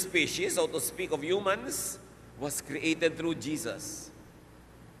new species, so to speak, of humans was created through Jesus.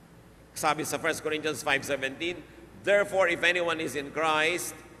 Sabi sa 1 Corinthians 5:17, therefore, if anyone is in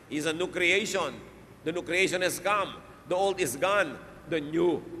Christ, he is a new creation. The new creation has come. The old is gone. The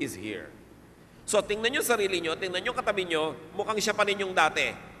new is here. So, tingnan nyo sarili nyo, tingnan nyo katabi nyo, mukhang siya pa rin yung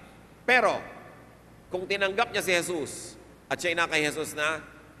dati. Pero, kung tinanggap niya si Jesus, at siya inakay Jesus na,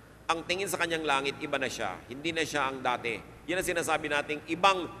 ang tingin sa kanyang langit, iba na siya. Hindi na siya ang dati. Yan ang sinasabi nating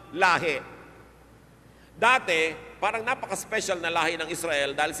ibang lahi. Dati, parang napaka-special na lahi ng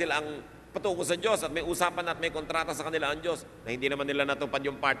Israel dahil sila ang patungo sa Diyos at may usapan at may kontrata sa kanila ang Diyos na hindi naman nila natupad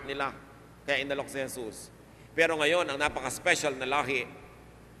yung part nila. Kaya inalok si Jesus. Pero ngayon, ang napaka-special na lahi,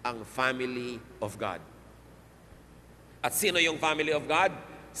 ang family of God. At sino yung family of God?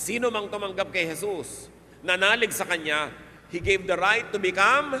 Sino mang tumanggap kay Jesus, nanalig sa Kanya, He gave the right to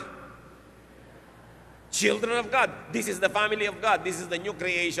become children of God. This is the family of God. This is the new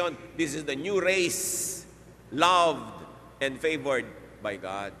creation. This is the new race. Loved, and favored by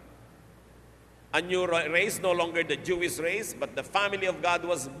God. A new race, no longer the Jewish race, but the family of God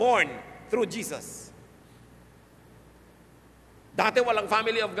was born through Jesus. Dati walang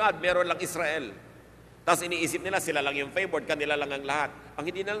family of God, meron lang Israel. Tapos iniisip nila sila lang yung favored, kanila lang ang lahat. Ang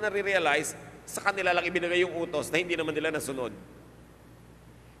hindi nila nare-realize, sa kanila lang ibinigay yung utos na hindi naman nila nasunod.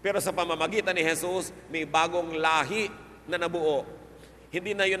 Pero sa pamamagitan ni Jesus, may bagong lahi na nabuo.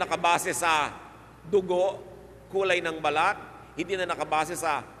 Hindi na yun nakabase sa dugo, kulay ng balat, hindi na nakabase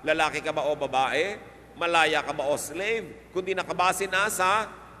sa lalaki ka ba o babae, malaya ka ba o slave, kundi nakabase na sa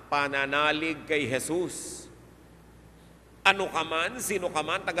pananalig kay Jesus. Ano ka man, sino ka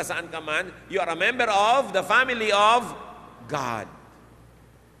man, taga saan ka man, you are a member of the family of God.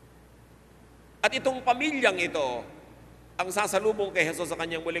 At itong pamilyang ito, ang sasalubong kay Jesus sa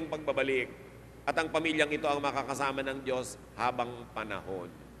kanyang muling pagbabalik. At ang pamilyang ito ang makakasama ng Diyos habang panahon.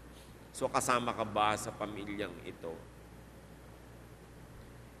 So kasama ka ba sa pamilyang ito?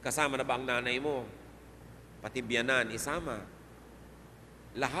 Kasama na ba ang nanay mo? Pati biyanan, isama.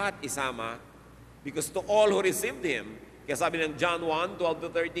 Lahat isama. Because to all who received Him, kaya sabi ng John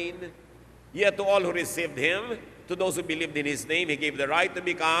 1:12-13, yet to all who received Him, to those who believed in His name, He gave the right to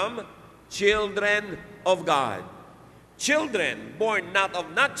become children of God. Children born not of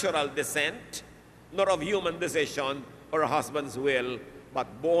natural descent, nor of human decision or a husband's will, but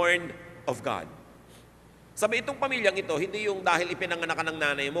born of God. Sabi, itong pamilyang ito, hindi yung dahil ipinanganak ka ng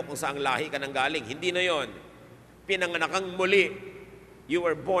nanay mo kung saang lahi ka nang galing. Hindi na yon. Pinanganak kang muli. You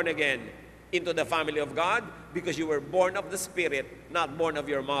were born again into the family of God because you were born of the Spirit, not born of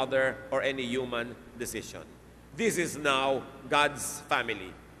your mother or any human decision. This is now God's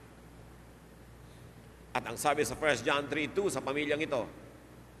family. At ang sabi sa 1 John 3:2 sa pamilyang ito,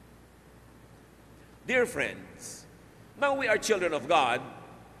 dear friends, now we are children of God,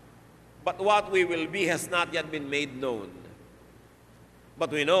 but what we will be has not yet been made known.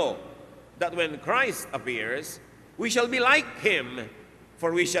 But we know that when Christ appears, we shall be like Him,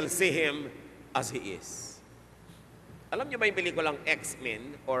 for we shall see Him as He is. Alam niyo ba yung pelikulang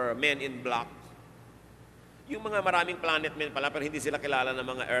X-Men or Men in Black? Yung mga maraming planet men pala, pero hindi sila kilala ng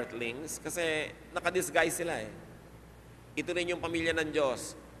mga Earthlings kasi nakadisguise sila eh. Ito rin yung pamilya ng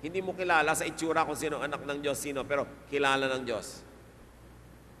Diyos. Hindi mo kilala sa itsura kung sino anak ng Diyos, sino, pero kilala ng Diyos.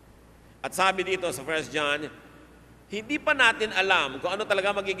 At sabi dito sa 1 John, hindi pa natin alam kung ano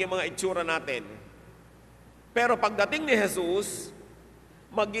talaga magiging mga itsura natin. Pero pagdating ni Jesus,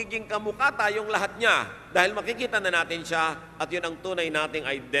 magiging kamukha tayong lahat niya dahil makikita na natin siya at yun ang tunay nating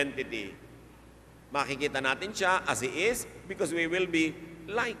identity. Makikita natin siya as He is because we will be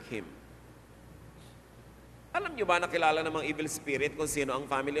like Him. Alam niyo ba nakilala ng mga evil spirit kung sino ang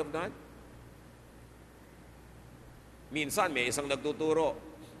family of God? Minsan may isang nagtuturo.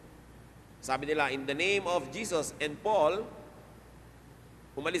 Sabi nila, in the name of Jesus and Paul,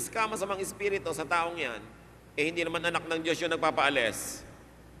 umalis ka masamang espiritu sa taong yan, eh hindi naman anak ng Diyos yung nagpapaalis.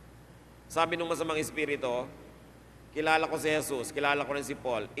 Sabi ng masamang espiritu, kilala ko si Jesus, kilala ko rin si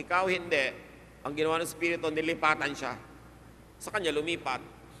Paul. Ikaw hindi. Ang ginawa ng espiritu, nilipatan siya. Sa kanya lumipat.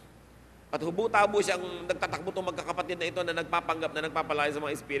 At hubo-tabo siyang nagtatakbo itong magkakapatid na ito na nagpapanggap na nagpapalaya sa mga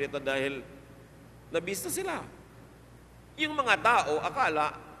espiritu dahil nabista sila. Yung mga tao,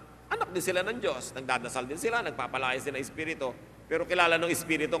 akala, anak din sila ng Diyos. Nagdadasal din sila, nagpapalaya sila ng espiritu. Pero kilala ng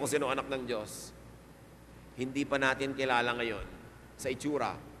espiritu kung sino anak ng Diyos. Hindi pa natin kilala ngayon sa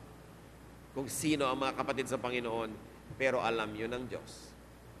itsura kung sino ang mga kapatid sa Panginoon, pero alam yun ng Diyos.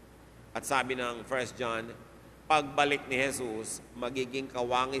 At sabi ng 1 John, pagbalik ni Jesus, magiging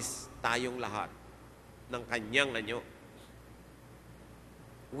kawangis tayong lahat ng kanyang anyo.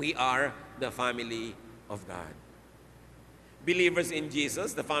 We are the family of God. Believers in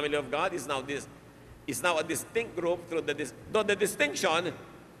Jesus, the family of God, is now a distinct group though the distinction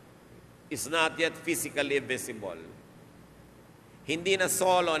is not yet physically visible. Hindi na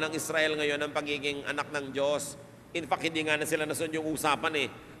solo ng Israel ngayon ang pagiging anak ng Diyos. In fact, hindi nga na sila nasunod yung usapan eh.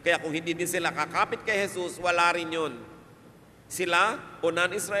 Kaya kung hindi din sila kakapit kay Jesus, wala rin yun. Sila o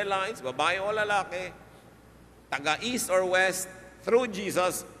non-Israelites, babae o lalaki, taga-east or west, through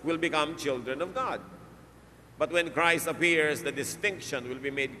Jesus will become children of God. But when Christ appears, the distinction will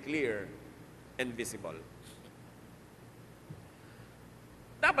be made clear and visible.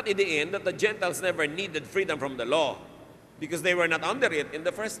 Dapat idiin that the Gentiles never needed freedom from the law because they were not under it in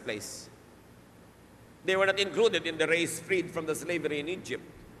the first place. They were not included in the race freed from the slavery in Egypt.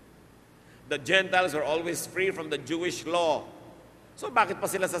 The Gentiles are always free from the Jewish law. So bakit pa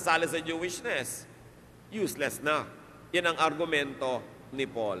sila sasali sa Jewishness? Useless na. Yan ang argumento ni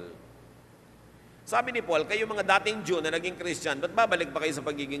Paul. Sabi ni Paul, kayo mga dating Jew na naging Christian, ba't babalik ba kayo sa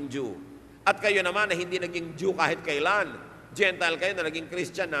pagiging Jew? At kayo naman na hindi naging Jew kahit kailan, Gentile kayo na naging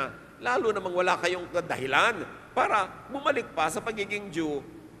Christian na, lalo namang wala kayong dahilan para bumalik pa sa pagiging Jew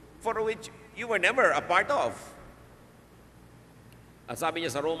for which you were never a part of. At sabi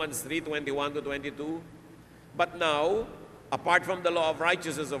niya sa Romans 3:21-22, "But now, apart from the law of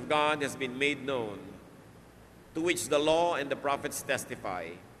righteousness of God has been made known, to which the law and the prophets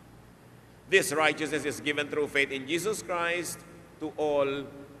testify. This righteousness is given through faith in Jesus Christ to all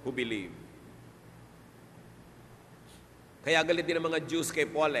who believe." Kaya galit din ang mga Jews kay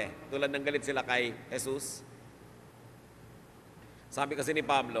Paul tulad ng galit sila kay Jesus. Sabi kasi ni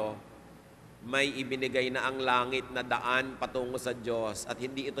Pablo, may ibinigay na ang langit na daan patungo sa Diyos at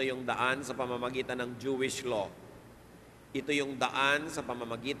hindi ito yung daan sa pamamagitan ng Jewish law. Ito yung daan sa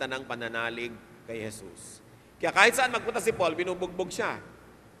pamamagitan ng pananalig kay Jesus. Kaya kahit saan magpunta si Paul, binubugbog siya.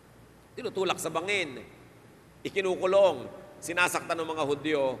 Tinutulak sa bangin, ikinukulong, sinasaktan ng mga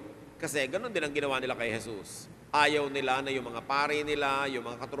Hudyo kasi ganun din ang ginawa nila kay Jesus. Ayaw nila na yung mga pari nila, yung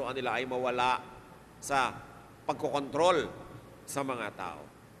mga katuruan nila ay mawala sa pagkokontrol sa mga tao.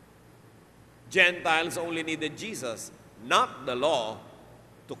 Gentiles only needed Jesus, not the law,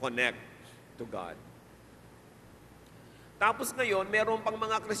 to connect to God. Tapos ngayon, meron pang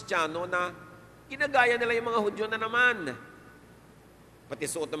mga Kristiyano na ginagaya nila yung mga Hudyo na naman. Pati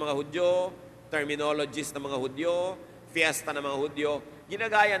suot ng mga Hudyo, terminologies ng mga Hudyo, fiesta ng mga Hudyo,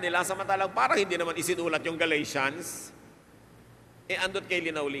 ginagaya nila samantalang parang hindi naman isinulat yung Galatians. Andot kay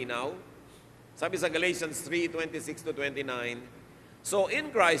linaw-linaw. Sabi sa Galatians 3:26-29, "So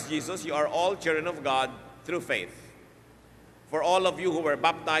in Christ Jesus, you are all children of God through faith. For all of you who were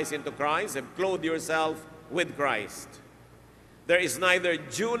baptized into Christ have clothed yourself with Christ. There is neither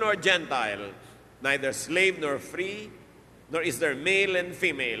Jew nor Gentile, neither slave nor free, nor is there male and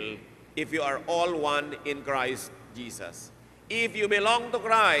female, if you are all one in Christ Jesus. If you belong to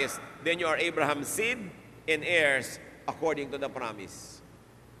Christ, then you are Abraham's seed and heirs according to the promise."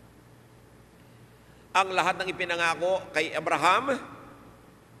 Ang lahat ng ipinangako kay Abraham,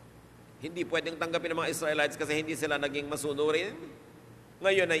 hindi pwedeng tanggapin ng mga Israelites kasi hindi sila naging masunurin.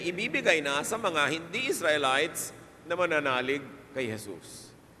 Ngayon ay ibibigay na sa mga hindi Israelites na mananalig kay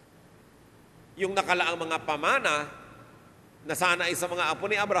Jesus. Yung nakalaang mga pamana na sana ay sa mga apo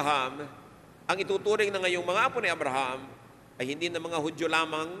ni Abraham, ang ituturing na ngayong mga apo ni Abraham ay hindi na mga Hudyo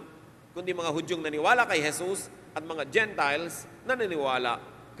lamang, kundi mga Hudyong naniwala kay Jesus at mga Gentiles na naniwala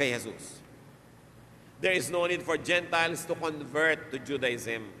kay Jesus. There is no need for Gentiles to convert to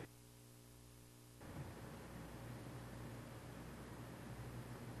Judaism.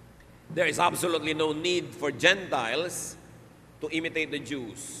 There is absolutely no need for Gentiles to imitate the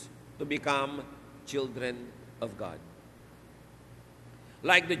Jews, to become children of God.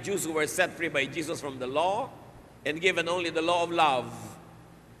 Like the Jews who were set free by Jesus from the law and given only the law of love,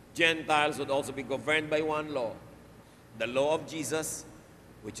 Gentiles would also be governed by one law, the law of Jesus,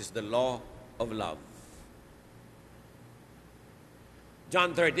 which is the law of love.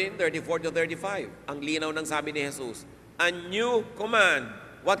 John 13:34-35, ang linaw ng sabi ni Jesus, "A new command."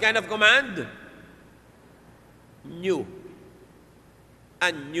 What kind of command? New. A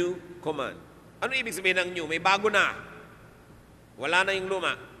new command. Ano ibig sabihin ng new? May bago na. Wala na yung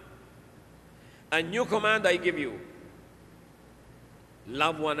luma. "A new command I give you.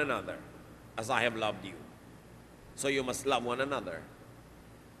 Love one another as I have loved you. So you must love one another.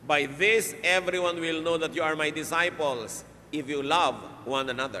 By this everyone will know that you are my disciples, if you love one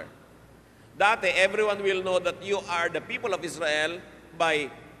another." Dati, everyone will know that you are the people of Israel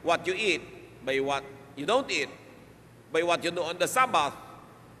by what you eat, by what you don't eat, by what you do on the Sabbath,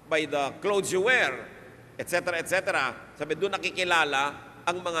 by the clothes you wear, etc., etc. Sabi, doon nakikilala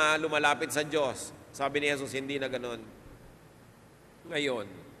ang mga lumalapit sa Diyos. Sabi ni Jesus, hindi na ganun. Ngayon,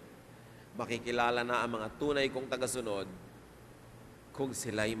 makikilala na ang mga tunay kong tagasunod kung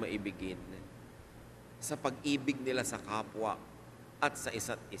sila'y maibigin sa pag-ibig nila sa kapwa at sa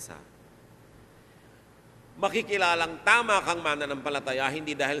isa't isa. Makikilalang tama kang mananampalataya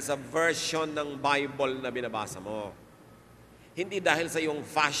hindi dahil sa version ng Bible na binabasa mo. Hindi dahil sa iyong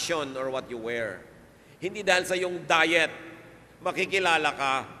fashion or what you wear. Hindi dahil sa iyong diet. Makikilala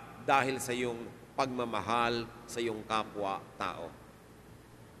ka dahil sa iyong pagmamahal sa iyong kapwa-tao.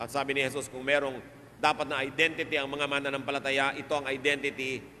 At sabi ni Jesus, kung merong dapat na identity ang mga mananampalataya, ito ang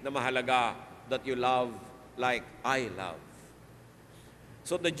identity na mahalaga, that you love like I love.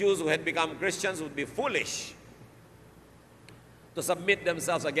 So the Jews who had become Christians would be foolish to submit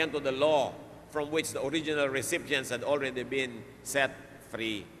themselves again to the law from which the original recipients had already been set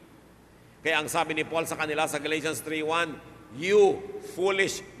free. Kaya ang sabi ni Paul sa kanila sa Galatians 3:1, "You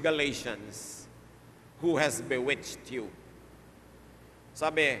foolish Galatians, who has bewitched you?"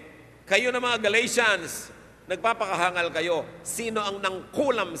 Sabi, kayo na mga Galatians nagpapakahangal kayo, sino ang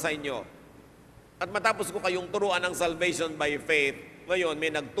nangkulam sa inyo? At matapos ko kayong turuan ng salvation by faith, ngayon may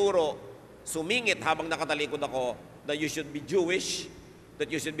nagturo, sumingit habang nakatalikod ako, that you should be Jewish,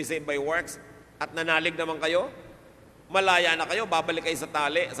 that you should be saved by works, at nanalig naman kayo, malaya na kayo, babalik kayo sa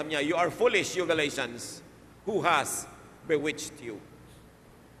tali. Sabi niya, you are foolish, you Galatians. Who has bewitched you?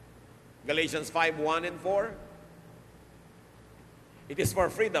 Galatians 5:1 and 4. It is for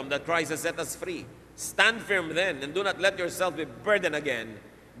freedom that Christ has set us free. Stand firm then, and do not let yourself be burdened again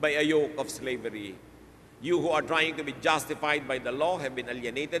by a yoke of slavery. You who are trying to be justified by the law have been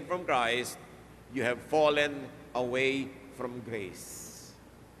alienated from Christ. You have fallen away from grace.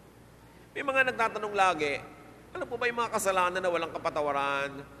 May mga nagtatanong lagi, ano po ba yung mga kasalanan na walang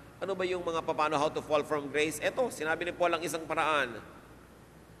kapatawaran? Ano ba yung mga paano how to fall from grace? Eto, sinabi ni Paul ang isang paraan.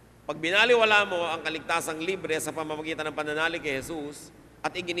 Pag binaliwala mo ang kaligtasang libre sa pamamagitan ng pananalig kay Jesus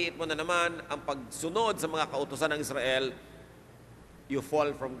at iginiit mo na naman ang pagsunod sa mga kautusan ng Israel, you fall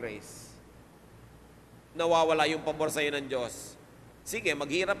from grace. Nawawala yung pabor sa iyo ng Diyos. Sige,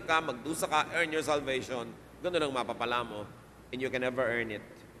 maghirap ka, magdusa ka, earn your salvation. Ganun ang mapapala mo, and you can never earn it.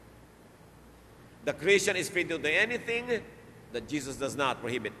 The Christian is free to do anything that Jesus does not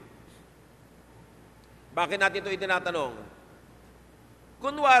prohibit. Bakit natin ito itinatanong?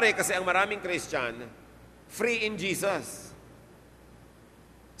 Kunwari kasi ang maraming Christian, free in Jesus.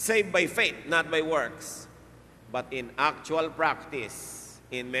 Saved by faith, not by works. But in actual practice,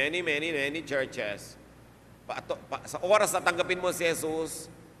 in many churches, sa oras na tanggapin mo si Jesus,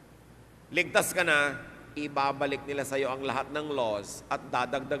 ligtas ka na, ibabalik nila sa iyo ang lahat ng laws at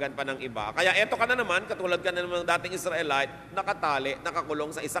dadagdagan pa ng iba. Kaya eto ka na naman, katulad ka na naman ng dating Israelite, nakatali,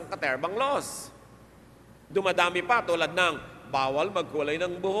 nakakulong sa isang katerbang laws. Dumadami pa tulad ng bawal magkulay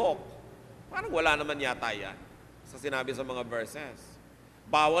ng buhok. Parang wala naman yata yan sa sinabi sa mga verses.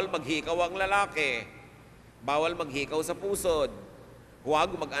 Bawal maghikaw ang lalaki. Bawal maghikaw sa pusod.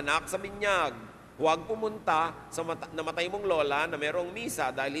 Huwag mag-anak sa binyag. Huwag pumunta sa namatay mong lola na merong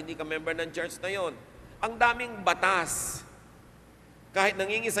misa dahil hindi ka member ng church na yon. Ang daming batas. Kahit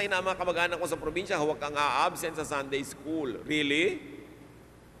nangingisay na ang mga kamag-anak ko sa probinsya, huwag kang a-absent sa Sunday school. Really?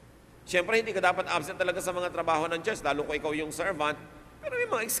 Siyempre, hindi ka dapat absent talaga sa mga trabaho ng church, lalo kung ikaw yung servant. Pero may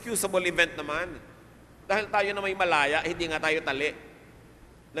mga excusable event naman. Dahil tayo na may malaya, hindi nga tayo tali.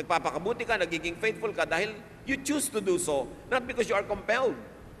 Nagpapakabuti ka, nagiging faithful ka dahil you choose to do so, not because you are compelled.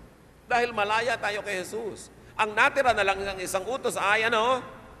 Dahil malaya tayo kay Jesus. Ang natira na lang ng isang utos ay ano?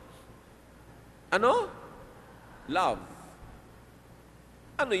 Ano? Love.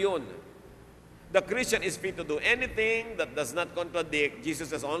 Ano yun? The Christian is free to do anything that does not contradict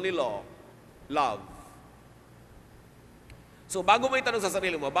Jesus' only law. Love. So bago mo itanong sa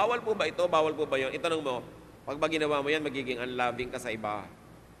sarili mo, bawal po ba ito? Bawal po ba yun? Itanong mo, pag ba ginawa mo yan, magiging unloving ka sa iba.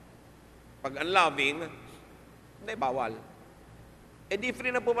 Pag unloving, hindi, bawal. Eh di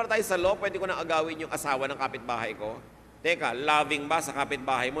free na po para tayo sa law, pwede ko na agawin yung asawa ng kapitbahay ko. Teka, loving ba sa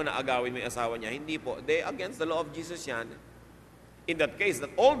kapitbahay mo na agawin mo yung asawa niya? Hindi po. They against the law of Jesus yan. In that case,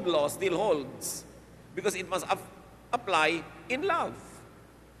 that old law still holds because it must apply in love.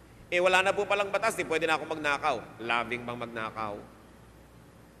 Eh wala na po palang batas, di pwede na ako magnakaw. Loving bang magnakaw?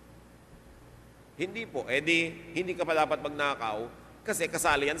 Hindi po. Eh di, hindi ka pa dapat magnakaw kasi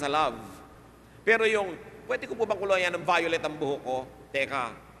kasali yan sa love. Pero yung, pwede ko po bang kulayan ng violet ang buhok ko?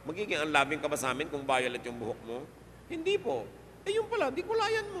 Teka, magiging unloving ka ba sa amin kung violet yung buhok mo? Hindi po. Eh yung pala, di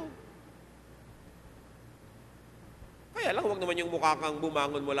kulayan mo. Kaya lang, huwag naman yung mukha kang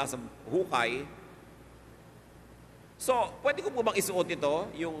bumangon mula sa hukay. So, pwede ko po bang isuot ito?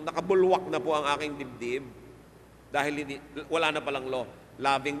 Yung nakabulwak na po ang aking dibdib? Dahil hindi, wala na palang law.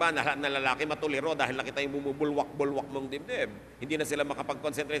 Loving ba? Na lalaki matuliro dahil nakita yung bumubulwak-bulwak mong dibdib. Hindi na sila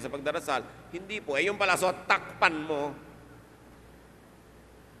makapag-concentrate sa pagdarasal. Hindi po. Eh yung pala, so takpan mo.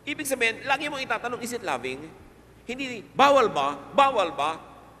 Ibig sabihin, lagi mong itatanong, is it loving? Hindi, bawal ba? Bawal ba?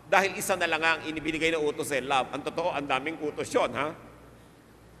 Dahil isa na lang ang inibinigay na utos eh, love. Ang totoo, ang daming utos yun, ha?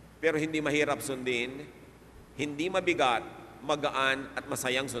 Pero hindi mahirap sundin, hindi mabigat, magaan, at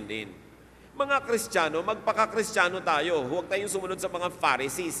masayang sundin. Mga Kristiyano, magpaka-Kristiyano tayo. Huwag tayong sumunod sa mga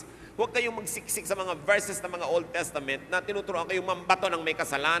Pharisees. Huwag kayong magsiksik sa mga verses ng mga Old Testament na tinuturoan kayong mambato ng may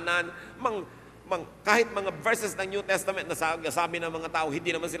kasalanan, kahit mga verses ng New Testament na sabi ng mga tao,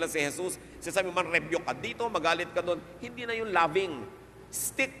 hindi naman sila si Jesus. Sasabi man, rebuke ka dito, magalit ka doon. Hindi na yung loving.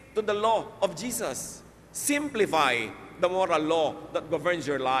 Stick to the law of Jesus. Simplify the moral law that governs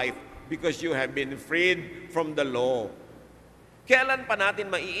your life because you have been freed from the law. Kailan pa natin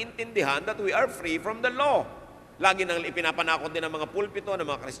maiintindihan that we are free from the law? Lagi nang ipinapanakot din ng mga pulpito, ng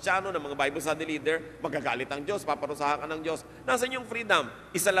mga Kristiyano, ng mga Bible study leader, magagalit ang Diyos, paparusahan ka ng Diyos. Nasaan yung freedom?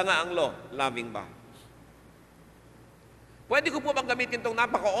 Isa lang nga ang law. Loving ba? Pwede ko po bang gamitin itong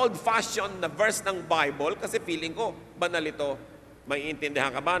napaka-old-fashioned na verse ng Bible kasi feeling ko, banal ito. May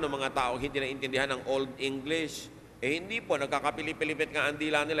intindihan ka ba ng mga tao hindi na intindihan ng Old English? Hindi po, nagkakapilip-pilipit nga ang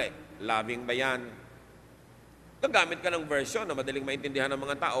dila nila eh. Loving ba yan? Gagamit ka ng version na madaling maintindihan ng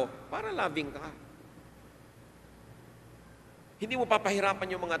mga tao para loving ka. Hindi mo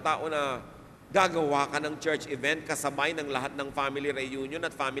papahirapan yung mga tao na gagawa ka ng church event kasabay ng lahat ng family reunion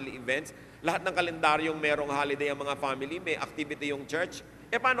at family events. Lahat ng kalendaryong merong holiday ang mga family, may activity yung church.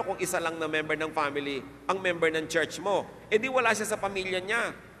 Paano kung isa lang na member ng family ang member ng church mo? Di wala siya sa pamilya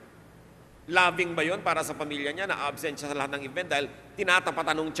niya. Loving ba yun para sa pamilya niya na absent siya sa lahat ng event dahil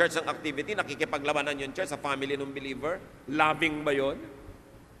tinatapatan ng church ang activity, nakikipaglabanan yung church sa family ng believer? Loving ba yun?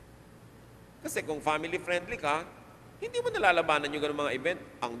 Kasi kung family friendly ka, hindi mo nalalabanan yung ganung mga event.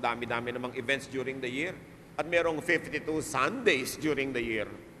 Ang dami-dami namang events during the year. At merong 52 Sundays during the year.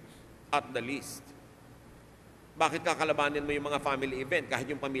 At the least. Bakit kakalabanin mo yung mga family event kahit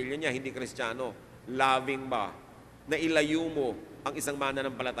yung pamilya niya hindi Kristiyano? Loving ba? Na ilayo mo ang isang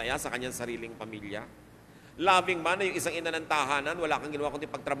mananampalataya sa kanyang sariling pamilya? Loving ba na yung isang ina ng tahanan, wala kang ginawa kundi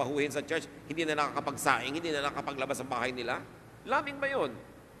pagtrabahuhin sa church, hindi na nakakapagsaing, hindi na nakapaglabas sa bahay nila? Loving ba yun?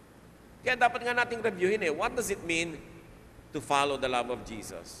 Kaya dapat nga nating reviewin what does it mean to follow the love of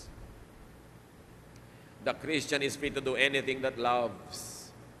Jesus? The Christian is free to do anything that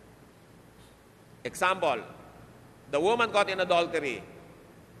loves. Example, the woman caught in adultery.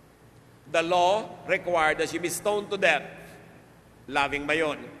 The law required that she be stoned to death. Loving ba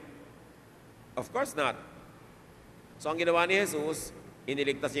yun? Of course not. So ang ginawa ni Jesus,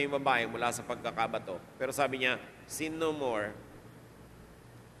 iniligtas niya yung babae mula sa pagkakabato. Pero sabi niya, sin no more.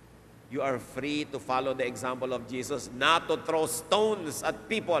 You are free to follow the example of Jesus, not to throw stones at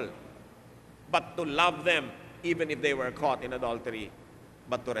people, but to love them even if they were caught in adultery,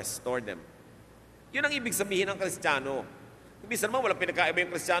 but to restore them. Yun ang ibig sabihin ng Kristiyano. Ibig naman, walang pinagkaiba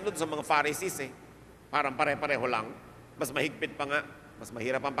yung Kristiyano sa mga Pharisees Parang pare-pareho lang. Mas mahigpit pa nga, mas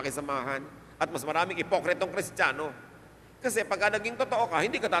mahirap ang pakisamahan, at mas maraming ipokritong Kristiyano. Kasi pagka naging totoo ka,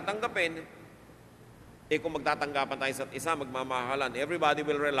 hindi ka tatanggapin. Kung magtatanggapan tayo sa isa, magmamahalan, everybody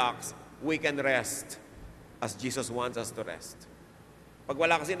will relax, we can rest as Jesus wants us to rest. Pag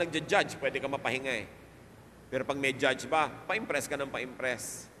wala kasi nagja-judge, pwede ka mapahinga Pero pag may judge ba, pa-impress ka ng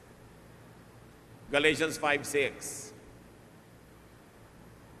pa-impress. Galatians 5:6.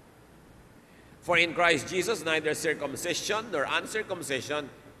 For in Christ Jesus, neither circumcision nor uncircumcision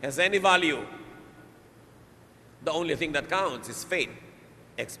has any value. The only thing that counts is faith,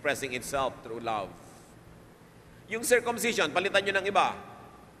 expressing itself through love. Yung circumcision, palitan nyo ng iba.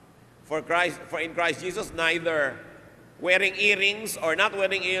 For in Christ Jesus, neither wearing earrings or not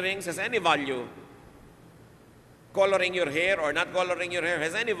wearing earrings has any value. Coloring your hair or not coloring your hair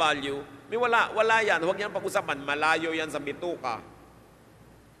has any value. Wala yan. Huwag yan pag-usapan. Malayo yan sa bituka.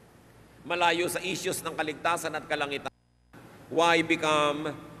 Malayo sa issues ng kaligtasan at kalangitan. Why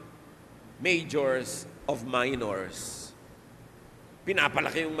become majors of minors?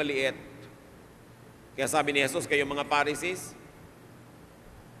 Pinapalaki yung maliit. Kaya sabi ni Jesus, kayo mga Pharisees,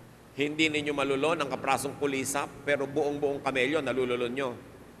 hindi ninyo malulon ang kaprasong kulisap, pero buong-buong kamelyo nalululon nyo.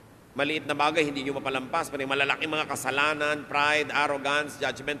 Maliit na bagay, hindi nyo mapalampas, pero malalaking mga kasalanan, pride, arrogance,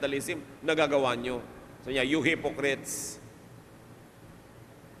 judgmentalism, nagagawa nyo. So yeah, you hypocrites.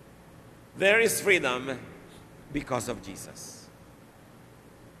 There is freedom because of Jesus.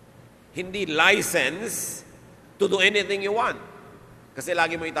 Hindi license to do anything you want. Kasi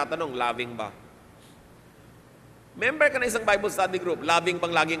lagi mo itatanong, loving ba? Member ka na isang Bible study group, loving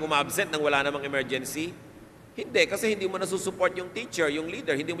bang laging umabsent nang wala namang emergency? Hindi, kasi hindi mo nasusupport yung teacher, yung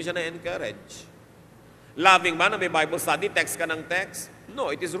leader, hindi mo siya na-encourage. Loving ba na may Bible study, text ka ng text?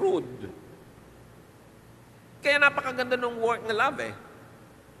 No, it is rude. Kaya napakaganda ng work na love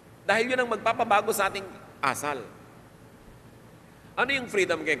Dahil yun ang magpapabago sa ating asal. Ano yung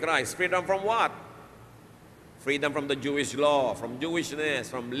freedom kay Christ? Freedom from what? Freedom from the Jewish law, from Jewishness,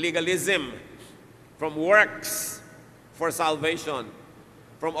 from legalism, from works for salvation,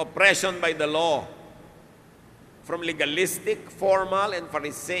 from oppression by the law, from legalistic, formal, and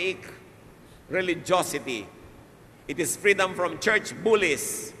Pharisaic religiosity. It is freedom from church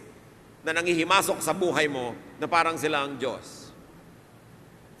bullies na nangihimasok sa buhay mo na parang sila ang Diyos.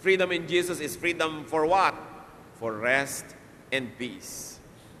 Freedom in Jesus is freedom for what? For rest and peace.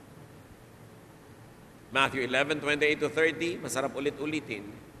 Matthew 11:28-30, masarap ulit-ulitin.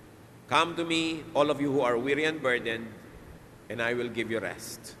 Come to me, all of you who are weary and burdened, and I will give you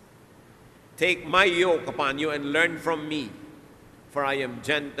rest. Take my yoke upon you and learn from me, for I am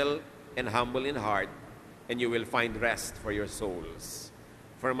gentle and humble in heart, and you will find rest for your souls.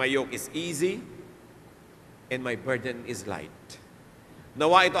 For my yoke is easy, and my burden is light.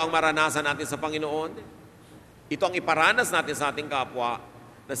 Nawa ito ang maranasan natin sa Panginoon. Ito ang iparanas natin sa ating kapwa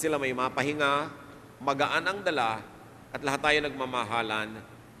na sila may mapahinga, magaan ang dala, at lahat tayo nagmamahalan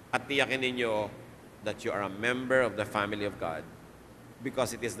at tiyakin ninyo that you are a member of the family of God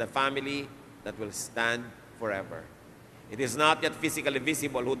because it is the family that will stand forever. It is not yet physically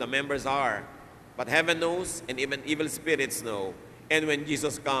visible who the members are, but heaven knows and even evil spirits know. And when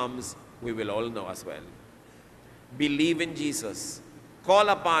Jesus comes, we will all know as well. Believe in Jesus. Call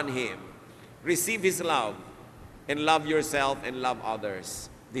upon Him. Receive His love. And love yourself and love others.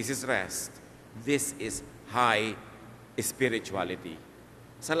 This is rest. This is high spirituality.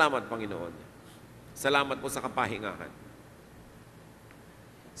 Salamat, Panginoon. Salamat po sa kapahingahan.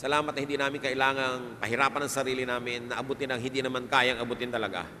 Salamat na hindi namin kailangang pahirapan ang sarili namin na abutin ang hindi naman kayang abutin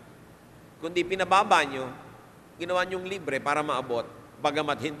talaga. Kundi pinababa nyo, ginawa nyong libre para maabot,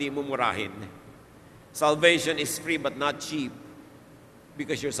 bagamat hindi mumurahin. Salvation is free but not cheap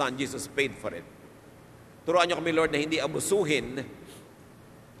because your Son Jesus paid for it. Turuan nyo kami, Lord, na hindi abusuhin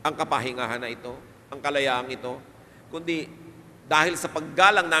ang kapahingahan na ito, ang kalayaang ito, kundi dahil sa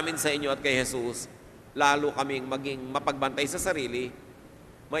paggalang namin sa inyo at kay Jesus, lalo kaming maging mapagbantay sa sarili,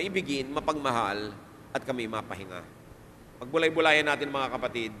 maibigin, mapagmahal, at kami mapahinga. Pagbulay-bulayan natin, mga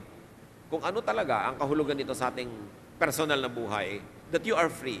kapatid, kung ano talaga ang kahulugan nito sa ating personal na buhay, that you are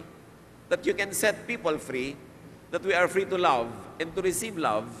free, that you can set people free, that we are free to love and to receive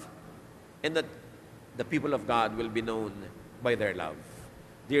love, and that the people of God will be known by their love.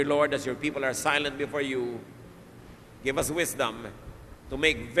 Dear Lord, as your people are silent before you, give us wisdom to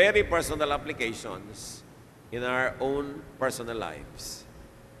make very personal applications in our own personal lives.